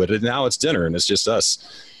tomorrow, but now it's dinner and it's just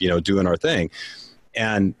us, doing our thing.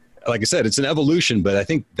 And like I said, it's an evolution, but I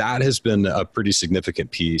think that has been a pretty significant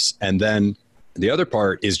piece. And then the other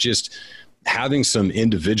part is just having some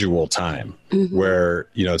individual time where,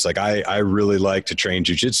 it's I really like to train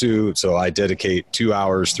jujitsu. So I dedicate 2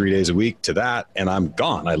 hours, 3 days a week to that. And I'm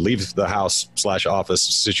gone. I leave the house/office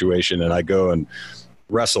situation and I go and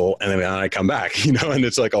wrestle and then I come back, and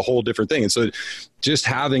it's a whole different thing. And so just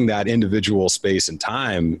having that individual space and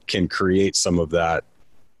time can create some of that.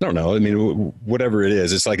 I don't know. Whatever it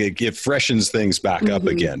is, it's it freshens things back up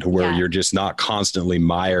again to where you're just not constantly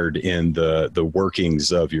mired in the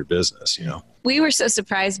workings of your business, We were so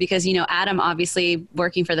surprised because, Adam, obviously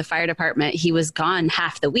working for the fire department, he was gone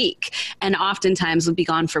half the week and oftentimes would be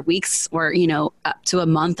gone for weeks or, up to a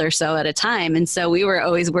month or so at a time. And so we were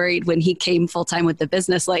always worried when he came full time with the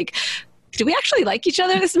business, do we actually like each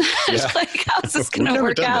other this much? Yeah. Like, how's this going to We've never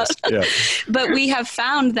work done out? this. Yeah. But we have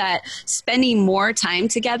found that spending more time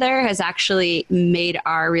together has actually made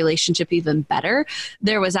our relationship even better.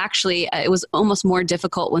 There was actually, it was almost more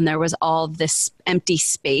difficult when there was all this empty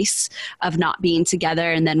space of not being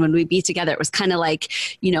together. And then when we be together, it was kind of like,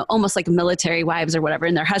 you know, almost like military wives or whatever.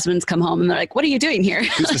 And their husbands come home and they're like, what are you doing here?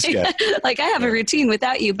 Like, I have a routine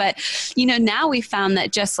without you. But, you know, now we found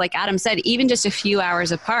that, just like Adam said, even just a few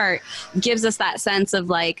hours apart gives us that sense of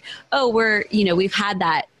like, oh, we're, you know, we've had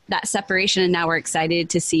that separation and now we're excited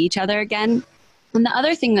to see each other again. And the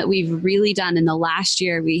other thing that we've really done in the last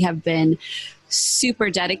year, we have been super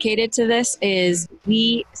dedicated to this, is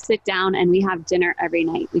we sit down and we have dinner every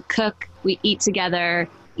night. We cook, we eat together,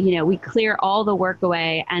 you know, we clear all the work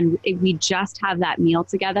away and we just have that meal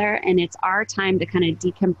together. And it's our time to kind of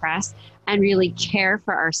decompress and really care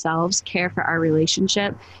for ourselves, care for our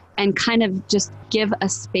relationship, and kind of just give a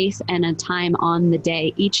space and a time on the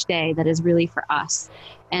day, each day, that is really for us.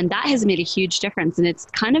 And that has made a huge difference. And it's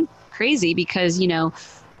kind of crazy because, you know,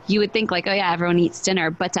 you would think like, oh yeah, everyone eats dinner,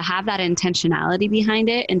 but to have that intentionality behind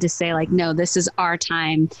it and to say like, no, this is our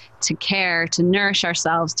time to care, to nourish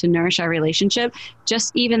ourselves, to nourish our relationship,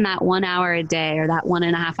 just even that 1 hour a day or that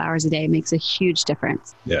 1.5 hours a day makes a huge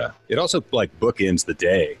difference. Yeah. It also like bookends the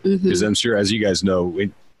day, because I'm sure, as you guys know,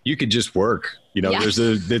 you could just work, you know,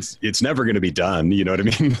 it's never going to be done. You know what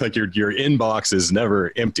I mean? Like your inbox is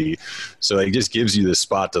never empty. So it just gives you this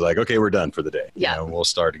spot to like, okay, we're done for the day. Yeah. You know, we'll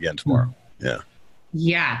start again tomorrow. Yeah.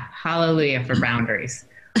 Yeah. Hallelujah for boundaries.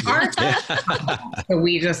 So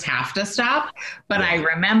we just have to stop. But I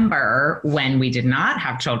remember when we did not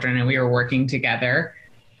have children and we were working together,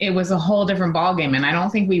 it was a whole different ballgame. And I don't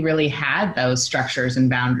think we really had those structures and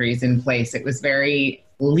boundaries in place. It was very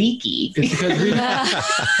leaky. It's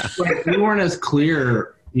because we weren't as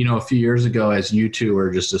clear, you know, a few years ago as you two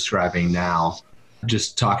are just describing now.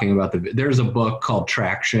 Just talking about there's a book called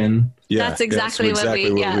Traction. Yeah, that's exactly what we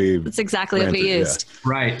used. Yeah.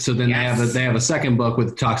 Right. So then they have a second book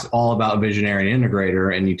with talks all about visionary and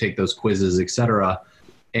integrator, and you take those quizzes, etc.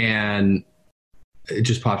 And it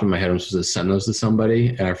just popped in my head. I'm supposed to send those to somebody,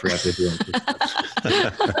 and I forgot to do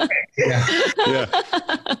them. Yeah.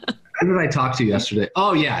 Who did I talk to yesterday?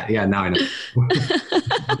 Oh yeah. Now I know.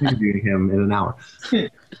 I'm interviewing him in an hour.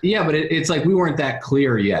 Yeah, but it's like we weren't that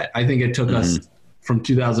clear yet. I think it took us from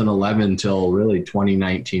 2011 till really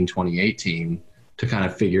 2019, 2018 to kind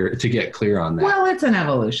of to get clear on that. Well, it's an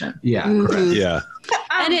evolution. Yeah, correct. Yeah.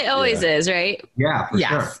 And it always is, right? Yeah, for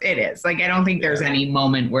yes, sure. it is. Like, I don't think there's any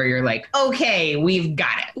moment where you're like, okay, we've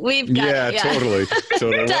got it. We've got it. Yeah, totally.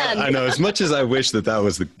 Done. I know, as much as I wish that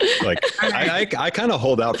was the, like, I kind of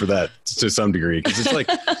hold out for that to some degree, because it's like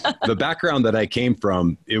the background that I came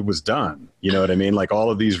from, it was done. You know what I mean? Like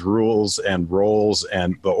all of these rules and roles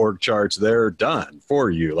and the org charts, they're done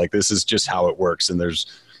for you. Like, this is just how it works. And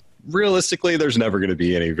realistically, there's never going to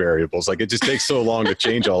be any variables. Like, it just takes so long to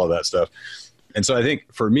change all of that stuff. And so I think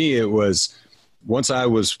for me, it was, once I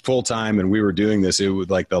was full-time and we were doing this, it was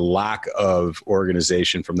like the lack of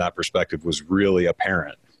organization from that perspective was really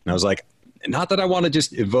apparent. And I was like, not that I want to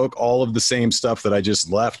just evoke all of the same stuff that I just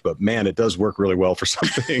left, but man, it does work really well for some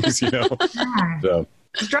things, you know? So.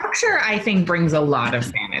 Structure, I think, brings a lot of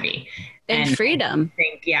sanity. And freedom.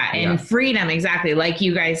 And freedom, exactly. Like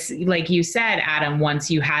you said, Adam, once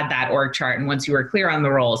you had that org chart and once you were clear on the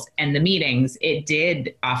roles and the meetings, it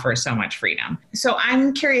did offer so much freedom. So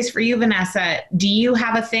I'm curious for you, Vanessa, do you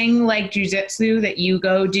have a thing like jujitsu that you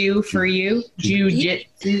go do for you? Jujitsu?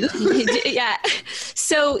 Yeah.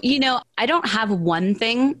 So, you know, I don't have one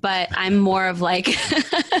thing, but I'm more of like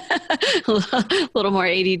a little more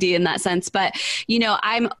ADD in that sense. But, you know,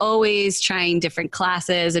 I'm always trying different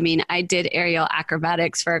classes. I mean, I did aerial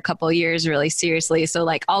acrobatics for a couple of years really seriously. So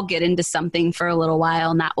like I'll get into something for a little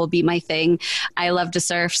while and that will be my thing. I love to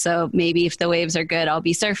surf. So maybe if the waves are good, I'll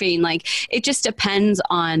be surfing. Like, it just depends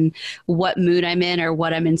on what mood I'm in or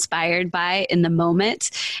what I'm inspired by in the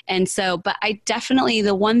moment. And so, but I definitely,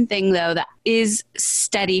 the one thing though that is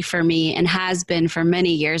steady for me and has been for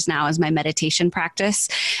many years now is my meditation practice.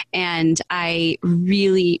 And I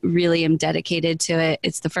really, really am dedicated to it.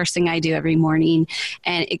 It's the first thing I do every morning,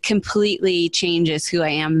 and it completely changes who I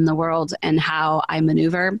am in the world and how I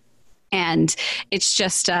maneuver. And it's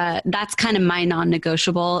just, that's kind of my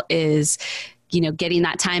non-negotiable is, you know, getting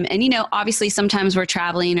that time. And, you know, obviously sometimes we're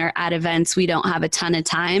traveling or at events, we don't have a ton of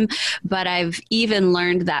time, but I've even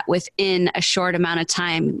learned that within a short amount of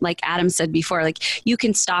time, like Adam said before, like you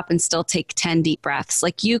can stop and still take 10 deep breaths.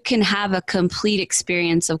 Like you can have a complete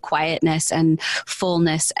experience of quietness and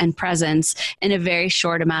fullness and presence in a very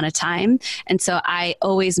short amount of time. And so I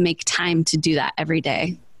always make time to do that every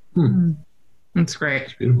day. That's great.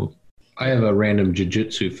 It's beautiful. I have a random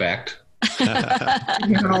jiu-jitsu fact.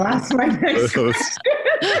 You're gonna last my next question.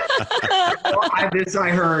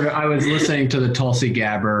 I was listening to the Tulsi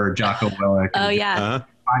Gabbard, Jocko Willink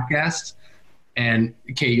podcast. And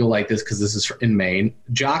Kate, you'll like this because this is in Maine.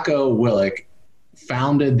 Jocko Willink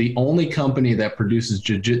founded the only company that produces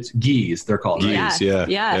jiu-jitsu gis. They're called gis. Right?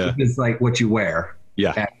 Yeah. It's like what you wear.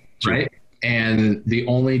 Yeah. Right. And the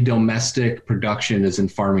only domestic production is in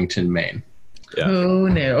Farmington, Maine. Yeah. Who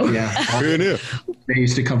knew? Yeah. Who knew? They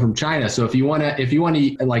used to come from China. So if you want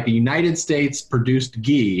to like the United States produced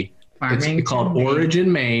gi, it's called Maine. Origin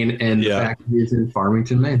Maine, and the factory is in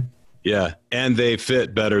Farmington, Maine. Yeah, and they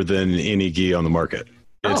fit better than any gi on the market.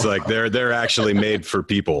 It's like they're actually made for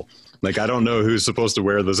people. Like, I don't know who's supposed to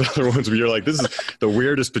wear those other ones, but you're like, this is the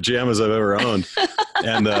weirdest pajamas I've ever owned.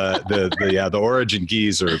 And the Origin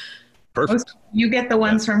gis are perfect. You get the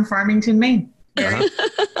ones from Farmington, Maine.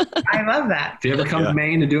 I love that. If you ever come to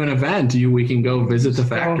Maine to do an event, we can go visit the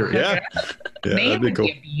factory. Maine would be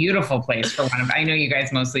a beautiful place for one of. I know you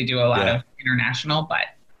guys mostly do a lot of international, but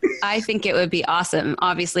I think it would be awesome.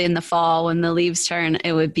 Obviously, in the fall when the leaves turn,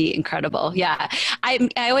 it would be incredible. Yeah, I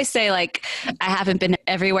always say, like, I haven't been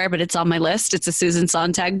everywhere, but it's on my list. It's a Susan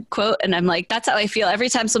Sontag quote, and I'm like, that's how I feel every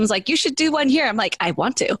time someone's like, you should do one here. I'm like, I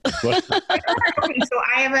want to. Okay, so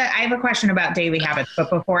I have a question about daily habits, but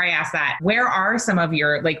before I ask that, where are some of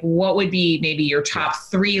your, like, what would be maybe your top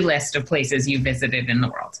 3 list of places you visited in the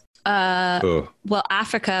world? Well,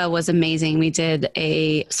 Africa was amazing. We did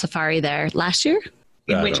a safari there last year.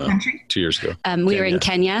 In which country? 2 years ago. We were in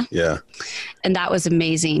Kenya. Yeah. And that was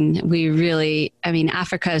amazing.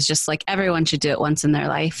 Africa is just like, everyone should do it once in their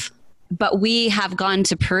life. But we have gone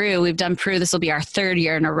to Peru. We've done Peru. This will be our 3rd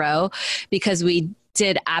year in a row because we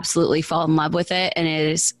did absolutely fall in love with it. And it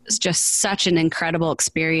is just such an incredible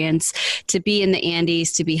experience to be in the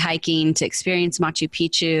Andes, to be hiking, to experience Machu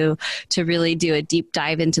Picchu, to really do a deep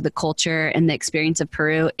dive into the culture and the experience of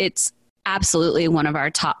Peru. It's absolutely one of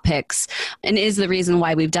our top picks and is the reason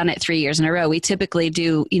why we've done it 3 years in a row. We typically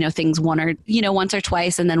do, things once or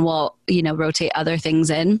twice, and then we'll, rotate other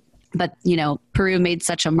things in. But, Peru made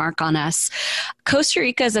such a mark on us. Costa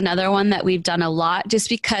Rica is another one that we've done a lot just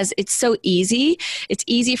because it's so easy. It's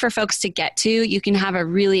easy for folks to get to. You can have a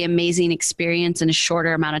really amazing experience in a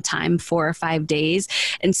shorter amount of time, 4 or 5 days.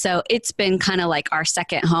 And so it's been kind of like our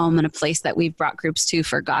second home and a place that we've brought groups to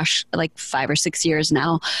for, like 5 or 6 years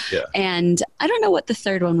now. Yeah. And I don't know what the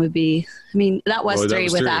third one would be. I mean, that was 3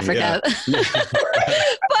 with 3, Africa. Yeah.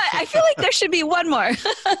 But I feel like there should be one more.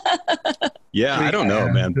 Yeah, I don't know,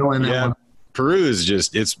 man. Yeah. Peru is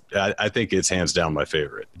just, I think it's hands down my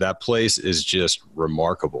favorite. That place is just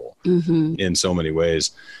remarkable in so many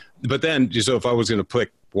ways. But then, so if I was going to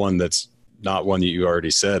pick one that's not one that you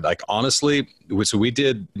already said, like, honestly, so we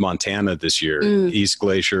did Montana this year, East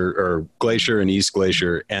Glacier and East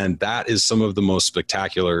Glacier. And that is some of the most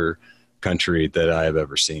spectacular country that I have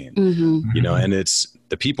ever seen, and it's,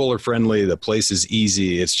 the people are friendly. The place is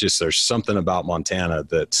easy. It's just, there's something about Montana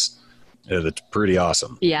that's pretty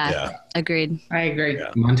awesome. Yeah. Agreed. I agree.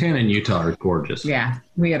 Yeah. Montana and Utah are gorgeous. Yeah.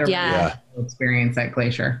 We had a really cool experience at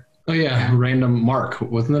Glacier. Oh yeah. Random Mark.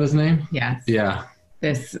 Wasn't that his name? Yes. Yeah.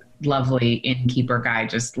 This lovely innkeeper guy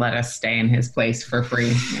just let us stay in his place for free.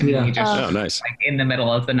 And he just nice. Like in the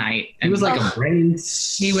middle of the night. And he was like a brain.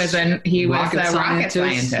 He was a rocket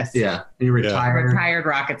scientist. Yeah. He retired. Retired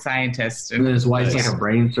rocket scientist. And then his wife's like a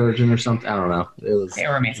brain surgeon or something. I don't know. They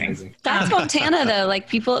were amazing. That's Montana though. Like,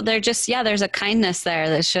 people, they're just, there's a kindness there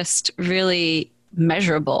that's just really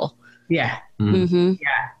measurable. Yeah. Yeah.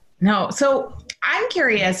 No. So I'm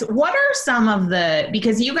curious, what are some of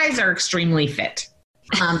because you guys are extremely fit.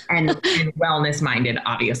 And wellness minded,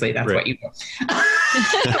 obviously, that's what you do.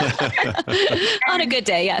 On a good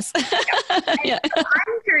day, yes. Yeah.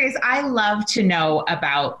 I'm curious. I love to know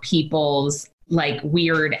about people's like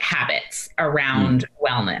weird habits around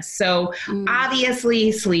wellness. So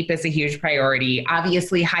obviously sleep is a huge priority.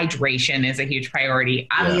 Obviously hydration is a huge priority.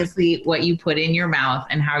 Obviously what you put in your mouth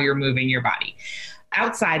and how you're moving your body.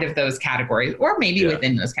 Outside of those categories, or maybe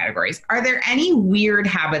within those categories, are there any weird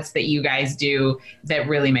habits that you guys do that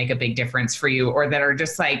really make a big difference for you, or that are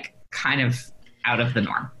just like kind of out of the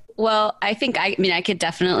norm? Well, I think, I could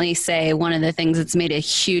definitely say one of the things that's made a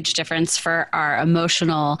huge difference for our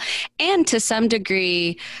emotional and to some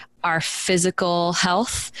degree our physical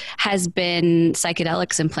health has been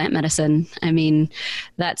psychedelics and plant medicine. I mean,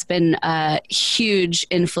 that's been a huge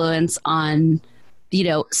influence on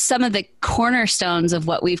some of the cornerstones of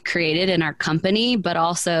what we've created in our company, but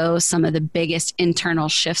also some of the biggest internal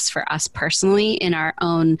shifts for us personally in our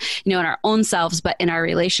own, in our own selves, but in our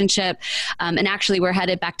relationship. And actually, we're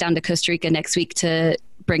headed back down to Costa Rica next week to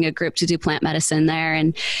bring a group to do plant medicine there.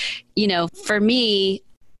 And, for me,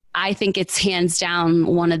 I think it's hands down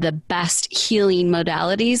one of the best healing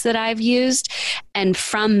modalities that I've used. And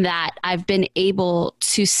from that, I've been able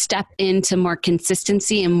to step into more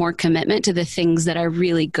consistency and more commitment to the things that are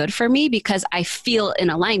really good for me because I feel in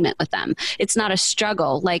alignment with them. It's not a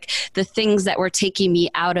struggle. Like the things that were taking me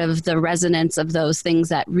out of the resonance of those things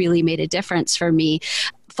that really made a difference for me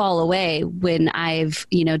fall away when I've,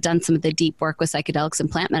 done some of the deep work with psychedelics and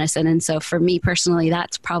plant medicine. And so for me personally,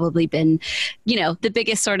 that's probably been, the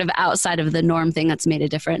biggest sort of outside of the norm thing that's made a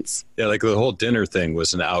difference. Yeah. Like the whole dinner thing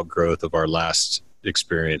was an outgrowth of our last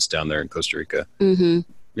experience down there in Costa Rica. Mm-hmm.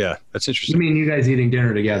 Yeah. That's interesting. You mean you guys eating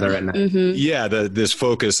dinner together at night? Mm-hmm. Yeah. This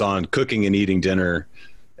focus on cooking and eating dinner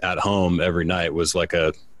at home every night was like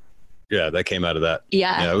that came out of that.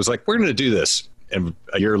 Yeah. It was like, we're going to do this. And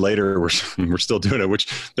a year later, we're still doing it,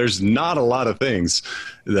 which there's not a lot of things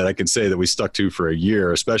that I can say that we stuck to for a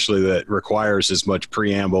year, especially that requires as much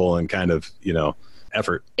preamble and kind of,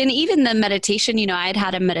 effort. And even the meditation, I'd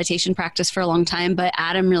had a meditation practice for a long time, but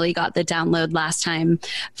Adam really got the download last time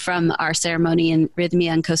from our ceremony in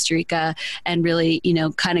Rhythmia in Costa Rica and really,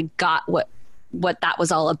 kind of got what that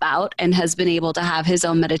was all about and has been able to have his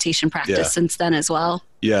own meditation practice since then as well.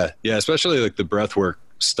 Yeah. Yeah. Especially like the breath work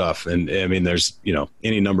stuff. And I mean, there's,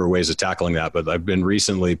 any number of ways of tackling that, but I've been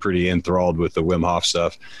recently pretty enthralled with the Wim Hof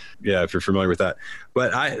stuff. Yeah. If you're familiar with that,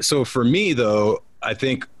 but so for me though, I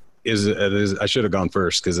think I should have gone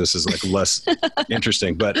first because this is like less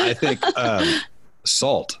interesting, but I think,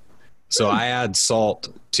 salt. So I add salt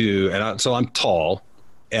so I'm tall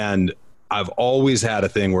and I've always had a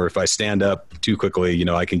thing where if I stand up too quickly,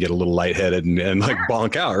 I can get a little lightheaded and like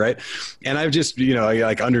bonk out. Right. And I've just, I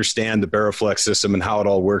like understand the baroflex system and how it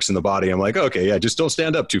all works in the body. I'm like, okay, yeah, just don't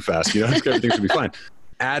stand up too fast. Everything should be fine.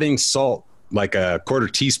 Adding salt, like a quarter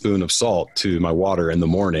teaspoon of salt to my water in the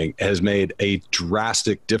morning has made a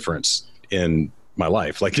drastic difference in my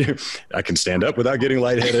life. Like I can stand up without getting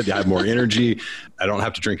lightheaded. I have more energy. I don't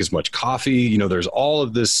have to drink as much coffee. There's all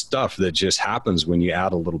of this stuff that just happens when you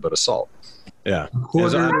add a little bit of salt. Yeah. A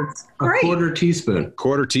quarter teaspoon.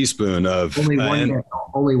 Quarter teaspoon of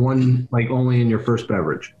only one, like only in your first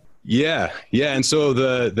beverage. Yeah. Yeah. And so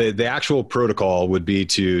the actual protocol would be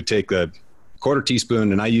to take the quarter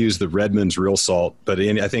teaspoon, and I use the Redmond's real salt, but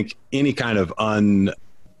I think any kind of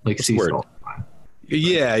like sea salt.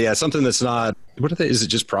 Yeah. Something that's not, is it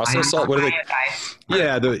just processed salt? What are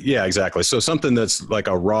they? Yeah, exactly. So something that's like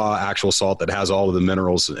a raw actual salt that has all of the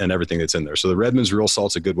minerals and everything that's in there. So the Redmond's real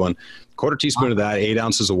salt's a good one. Quarter teaspoon of that, 8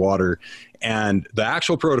 ounces of water. And the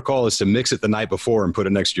actual protocol is to mix it the night before and put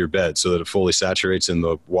it next to your bed so that it fully saturates in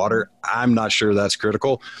the water. I'm not sure that's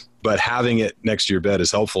critical, but having it next to your bed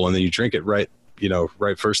is helpful. And then you drink it right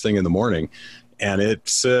first thing in the morning. And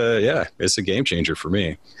it's a game changer for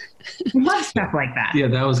me. Love stuff like that. Yeah,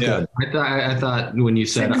 that was good. I thought when you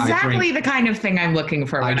said exactly the kind of thing I'm looking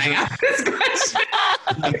for when I ask this question.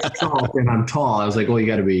 And I'm tall. I was like, well, you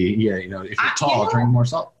got to be, if you're tall, drink more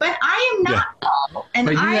salt. But I am not tall, and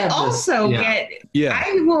I also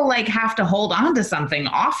I will like have to hold on to something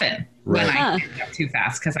often when I get up too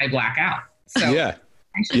fast because I black out. So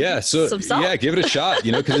So give it a shot.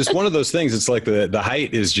 Because it's one of those things. It's like the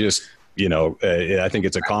height is just. I think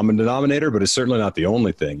it's a common denominator, but it's certainly not the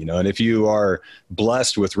only thing, and if you are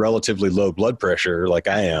blessed with relatively low blood pressure, like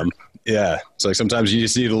I am, it's like sometimes you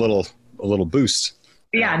just need a little boost.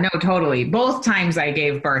 Yeah, no, totally. Both times I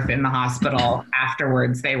gave birth in the hospital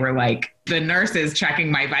afterwards, they were like, the nurses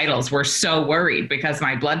checking my vitals were so worried because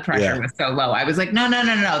my blood pressure was so low. I was like, no,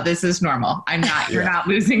 this is normal. I'm not, you're not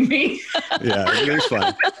losing me. Yeah, everything's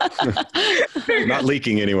fine. Not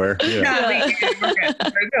leaking anywhere. Yeah. Not leaking. We're good.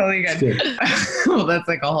 We're totally good. Well, that's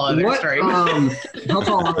like a whole other story. How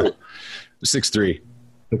tall are you? 6'3".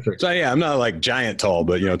 So I'm not like giant tall,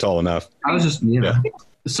 but tall enough. I was just,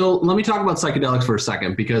 So let me talk about psychedelics for a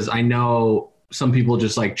second, because I know some people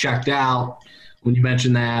just like checked out when you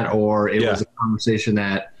mentioned that, or it was a conversation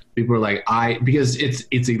that people were like, because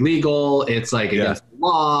it's illegal. It's like against the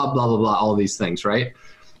law, blah, blah, blah, all these things. Right.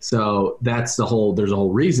 So there's a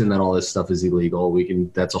whole reason that all this stuff is illegal.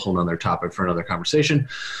 That's a whole nother topic for another conversation.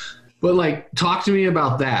 But like, talk to me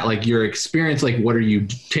about that. Like your experience, like what are you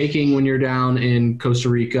taking when you're down in Costa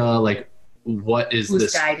Rica? Like, what is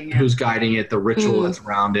who's guiding it, the ritual that's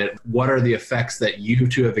around it? What are the effects that you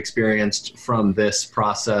two have experienced from this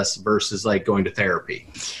process versus like going to therapy,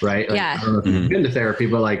 right? Like, I don't know if you've been to therapy,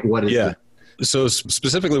 but like what is So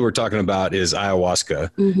specifically we're talking about is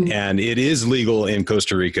ayahuasca, and it is legal in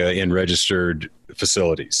Costa Rica in registered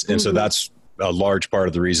facilities. And so that's a large part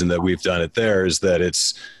of the reason that we've done it there, is that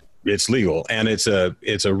it's legal, and it's a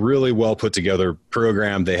really well put together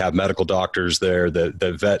program. They have medical doctors there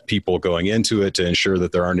that vet people going into it to ensure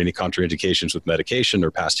that there aren't any contraindications with medication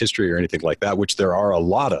or past history or anything like that, which there are a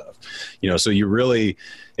lot of, so you really,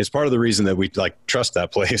 it's part of the reason that we like trust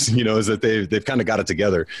that place, is that they've kind of got it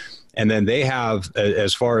together. And then they have,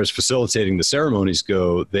 as far as facilitating the ceremonies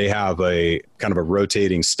go, they have a kind of a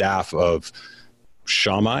rotating staff of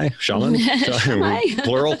shaman,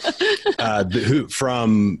 plural, who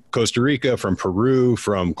from Costa Rica, from Peru,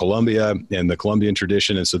 from Colombia, and the Colombian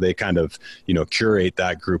tradition. And so they kind of, curate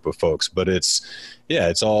that group of folks. But it's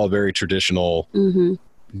all very traditional,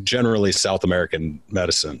 generally South American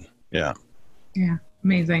medicine. Yeah. Yeah.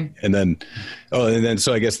 Amazing. And then,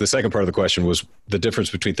 so I guess the second part of the question was the difference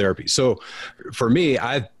between therapy. So for me,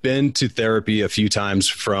 I've been to therapy a few times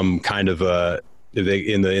from kind of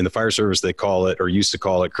in the fire service, they call it, or used to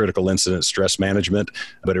call it, critical incident stress management,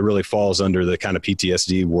 but it really falls under the kind of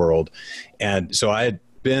PTSD world. And so I had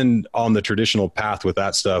been on the traditional path with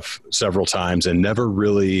that stuff several times and never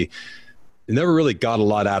really got a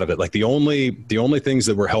lot out of it. Like the only things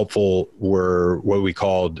that were helpful were what we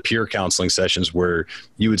called peer counseling sessions, where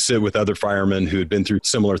you would sit with other firemen who had been through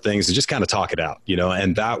similar things and just kind of talk it out,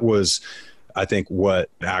 and that was, I think, what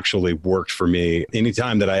actually worked for me.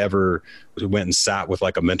 Anytime that I ever went and sat with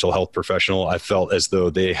like a mental health professional, I felt as though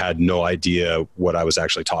they had no idea what I was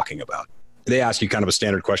actually talking about. They ask you kind of a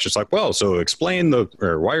standard question. It's like, well, so explain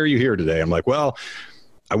or why are you here today? I'm like, well,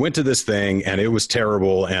 I went to this thing and it was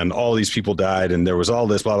terrible and all these people died and there was all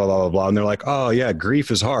this blah, blah, blah, blah, blah. And they're like, oh yeah,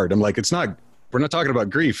 grief is hard. I'm like, we're not talking about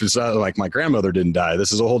grief. It's not like my grandmother didn't die.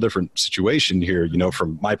 This is a whole different situation here,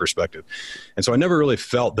 from my perspective. And so I never really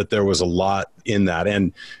felt that there was a lot in that.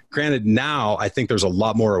 And granted, now I think there's a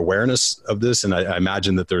lot more awareness of this. And I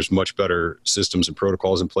imagine that there's much better systems and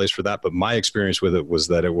protocols in place for that. But my experience with it was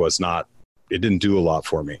that it didn't do a lot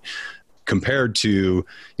for me compared to,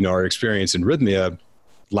 our experience in Rhythmia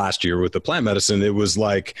last year with the plant medicine. It was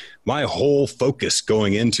like my whole focus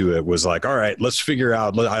going into it was like, all right, let's figure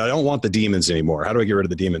out, I don't want the demons anymore. How do I get rid of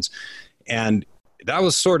the demons? And that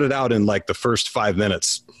was sorted out in like the first 5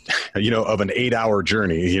 minutes, of an 8-hour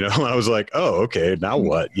journey, I was like, oh, okay, now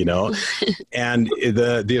what, and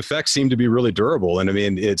the effects seem to be really durable. And I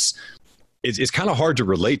mean, it's kind of hard to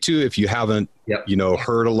relate to if you haven't,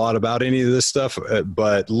 heard a lot about any of this stuff,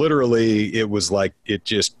 but literally it was like, it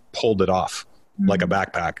just pulled it off. Like a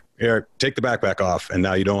backpack. Here, take the backpack off, and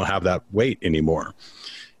now you don't have that weight anymore.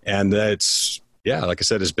 And that's, like I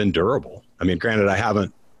said, it's been durable. I mean, granted, I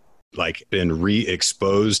haven't like been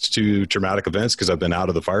re-exposed to traumatic events because I've been out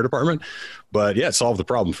of the fire department, but it solved the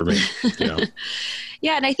problem for me.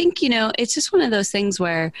 Yeah. And I think, it's just one of those things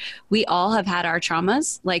where we all have had our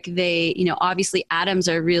traumas. Like they, obviously atoms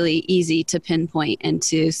are really easy to pinpoint and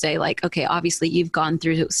to say like, okay, obviously you've gone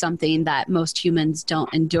through something that most humans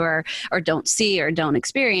don't endure or don't see or don't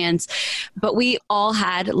experience, but we all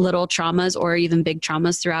had little traumas or even big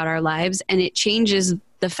traumas throughout our lives. And it changes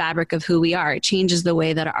the fabric of who we are. It changes the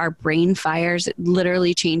way that our brain fires. It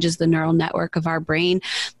literally changes the neural network of our brain.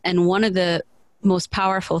 And one of the most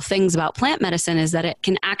powerful things about plant medicine is that it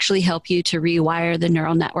can actually help you to rewire the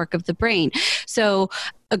neural network of the brain. So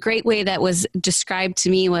a great way that was described to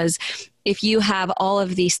me was if you have all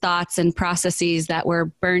of these thoughts and processes that were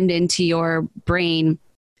burned into your brain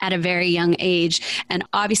at a very young age. And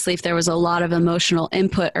obviously, if there was a lot of emotional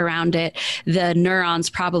input around it, the neurons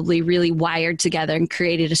probably really wired together and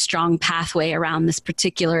created a strong pathway around this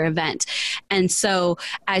particular event. And so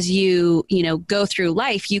as you go through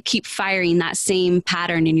life, you keep firing that same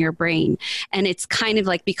pattern in your brain. And it's kind of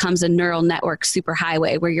like becomes a neural network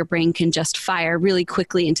superhighway where your brain can just fire really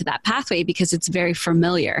quickly into that pathway because it's very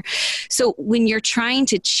familiar. So when you're trying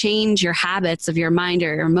to change your habits of your mind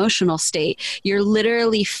or your emotional state, you're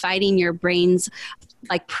literally fighting your brain's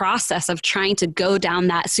like process of trying to go down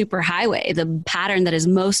that super highway, the pattern that is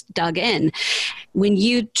most dug in. When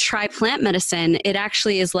you try plant medicine, it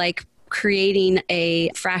actually is like creating a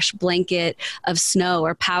fresh blanket of snow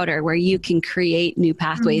or powder where you can create new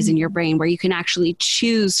pathways in your brain, where you can actually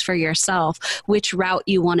choose for yourself which route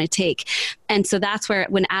you want to take. And so that's where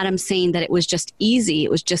when Adam's saying that it was just easy,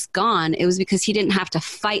 it was just gone, it was because he didn't have to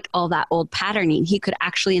fight all that old patterning. He could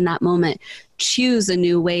actually in that moment choose a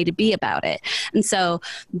new way to be about it. And so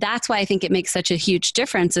that's why I think it makes such a huge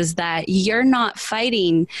difference is that you're not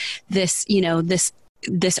fighting this, this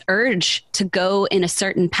this urge to go in a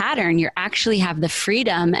certain pattern. You actually have the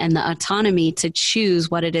freedom and the autonomy to choose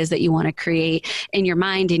what it is that you want to create in your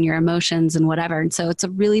mind, in your emotions and whatever. And so it's a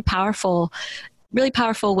really powerful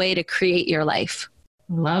way to create your life.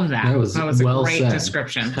 Love that. That was a great said.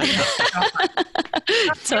 description.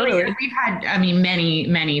 Totally. We've had,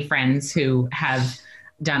 many friends who have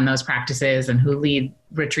done those practices and who lead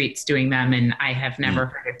retreats doing them. And I have never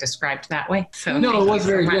heard it described that way. So no, it was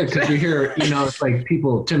very good because you hear, it's like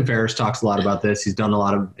Tim Ferriss talks a lot about this. He's done a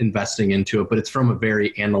lot of investing into it, but it's from a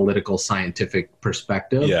very analytical, scientific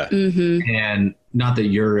perspective. Yeah. Mm-hmm. And not that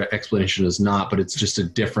your explanation is not, but it's just a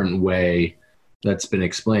different way that's been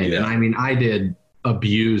explained. Yeah. And I did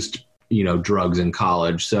abused, drugs in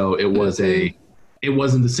college. So it was it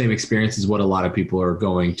wasn't the same experience as what a lot of people are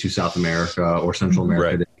going to South America or Central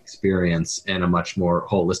America to experience, and a much more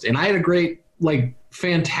holistic. And I had a great,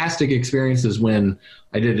 fantastic experiences when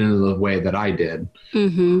I did it in the way that I did.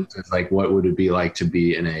 Mm-hmm. It's like, what would it be like to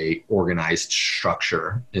be in a organized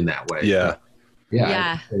structure in that way? Yeah.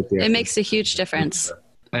 Yeah. It makes a huge difference.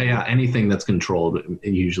 Yeah. Anything that's controlled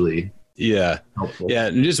usually. Yeah. Helpful. Yeah.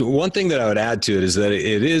 And just one thing that I would add to it is that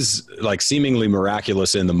it is seemingly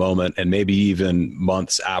miraculous in the moment and maybe even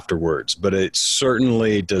months afterwards, but it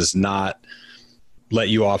certainly does not let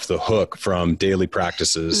you off the hook from daily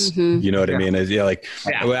practices. Mm-hmm. You know what I mean?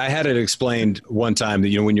 I had it explained one time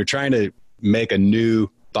that, when you're trying to make a new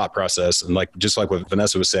thought process, and just like what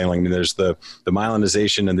Vanessa was saying, there's the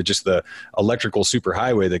myelinization and the electrical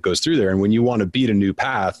superhighway that goes through there. And when you want to beat a new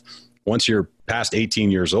path, once you're past 18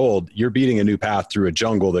 years old, you're beating a new path through a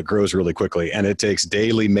jungle that grows really quickly. And it takes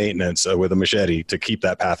daily maintenance with a machete to keep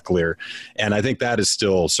that path clear. And I think that is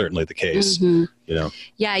still certainly the case,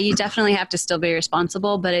 Yeah, you definitely have to still be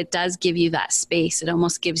responsible, but it does give you that space. It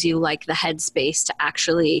almost gives you the head space to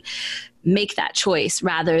actually make that choice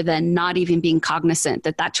rather than not even being cognizant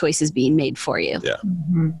that choice is being made for you. Yeah.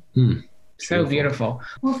 Mm-hmm. So beautiful.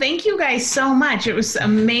 Well, thank you guys so much. It was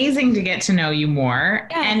amazing to get to know you more.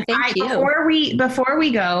 Yeah, and thank you. Before we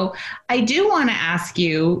go, I do want to ask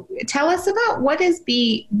you, tell us about what is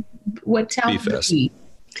Bee-Fest.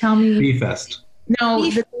 Tell me. Bee-Fest. No,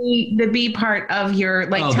 the bee part of your,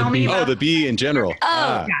 tell me about. Oh, the bee in general.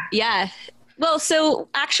 Oh, yeah. Well, so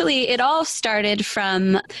actually it all started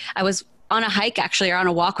from, I was on a hike or on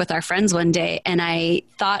a walk with our friends one day, and I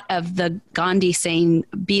thought of the Gandhi saying,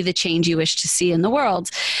 be the change you wish to see in the world.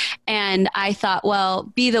 And I thought, well,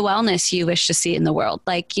 be the wellness you wish to see in the world.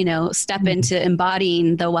 Step into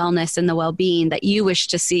embodying the wellness and the well-being that you wish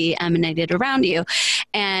to see emanated around you.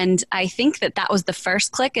 And I think that was the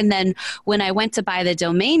first click. And then when I went to buy the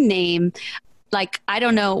domain name, I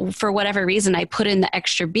don't know, for whatever reason, I put in the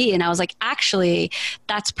extra B, and I was like, actually,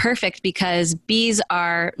 that's perfect because bees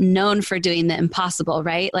are known for doing the impossible,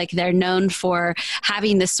 right? They're known for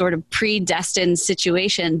having this sort of predestined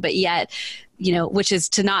situation, but yet, which is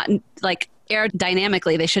to not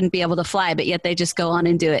aerodynamically, they shouldn't be able to fly, but yet they just go on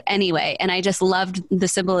and do it anyway. And I just loved the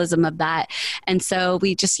symbolism of that. And so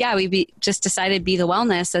we just decided be the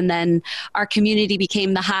wellness. And then our community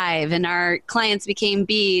became the hive and our clients became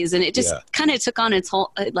bees. And it just kind of took on its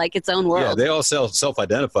whole, its own world. Yeah. They all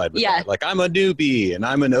self-identified with that. I'm a new bee and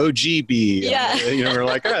I'm an OG bee. Yeah. And, we're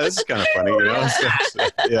like, this is kind of funny.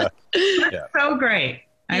 Yeah. So great.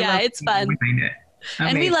 It's fun.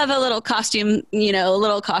 And we love a little costume, a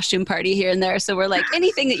little costume party here and there. So we're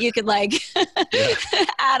anything that you could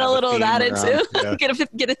add a little of that into,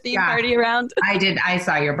 get a theme party around. I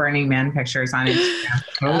saw your Burning Man pictures on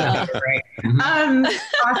Instagram. Great.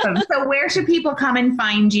 Awesome. So where should people come and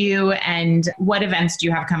find you, and what events do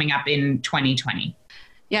you have coming up in 2020?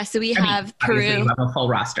 Yeah, so we have Peru. You have a full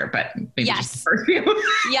roster, but maybe just the first few.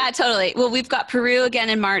 Yeah, totally. Well, we've got Peru again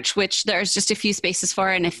in March, which there's just a few spaces for.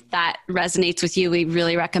 And if that resonates with you, we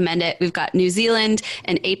really recommend it. We've got New Zealand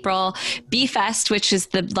in April, Bee-Fest, which is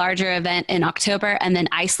the larger event in October, and then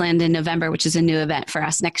Iceland in November, which is a new event for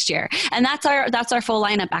us next year. And that's our full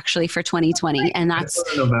lineup actually for 2020. And that's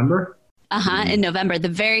November. In November, the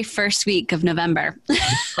very first week of November.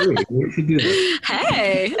 We should do this.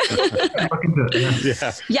 Hey.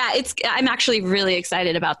 Yeah, I'm actually really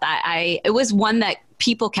excited about that. It was one that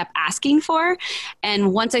people kept asking for.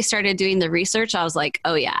 And once I started doing the research, I was like,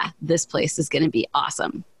 oh yeah, this place is going to be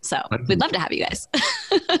awesome. So we'd love to have you guys.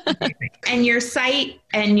 And your site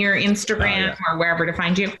and your Instagram or wherever to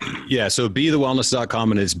find you? Yeah. So BeTheWellness.com,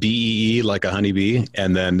 and it's BEE like a honeybee.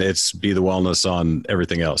 And then it's Be The Wellness on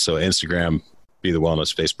everything else. So Instagram, Be the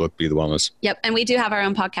Wellness, Facebook, Be the Wellness. Yep. And we do have our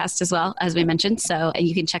own podcast as well, as we mentioned. So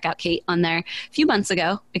you can check out Kate on there a few months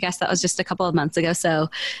ago. I guess that was just a couple of months ago. So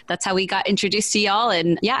that's how we got introduced to y'all.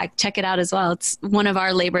 And yeah, check it out as well. It's one of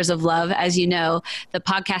our labors of love. As you know, the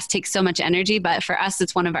podcast takes so much energy, but for us,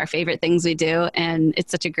 it's one of our favorite things we do. And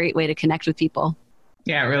it's such a great way to connect with people.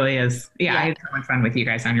 Yeah, it really is. Yeah, I had so much fun with you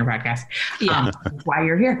guys on your podcast. Yeah. That's why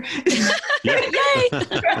you're here. Yay!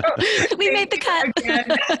 We made the cut.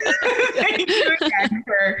 Thank you again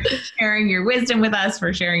for sharing your wisdom with us,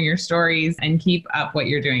 for sharing your stories, and keep up what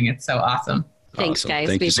you're doing. It's so awesome. Thanks, Awesome. guys.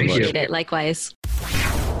 Thank we you so much. appreciate it. Likewise.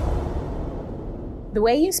 The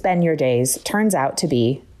way you spend your days turns out to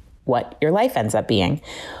be what your life ends up being.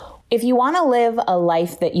 If you want to live a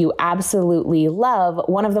life that you absolutely love,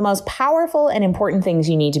 one of the most powerful and important things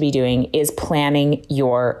you need to be doing is planning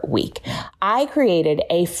your week. I created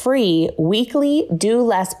a free weekly do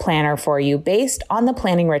less planner for you based on the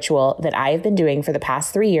planning ritual that I have been doing for the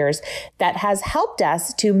past 3 years that has helped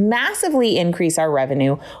us to massively increase our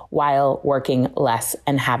revenue while working less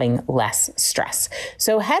and having less stress.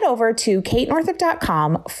 So head over to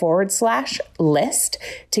katenorthrup.com/list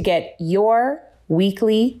to get your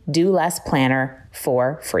weekly do less planner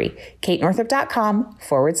for free.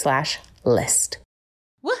 katenorthrup.com/list.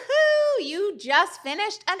 Woohoo! You just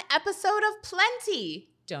finished an episode of Plenty.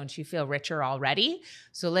 Don't you feel richer already?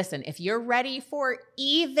 So listen, if you're ready for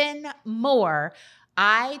even more,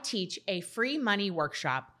 I teach a free money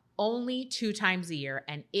workshop only 2 times a year,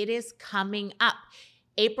 and it is coming up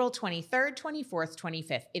April 23rd, 24th,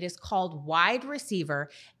 25th. It is called Wide Receiver.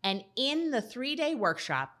 And in the 3-day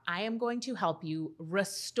workshop, I am going to help you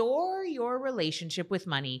restore your relationship with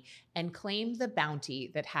money and claim the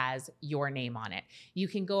bounty that has your name on it. You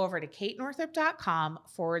can go over to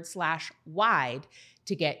katenorthrup.com/wide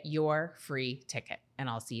to get your free ticket, and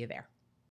I'll see you there.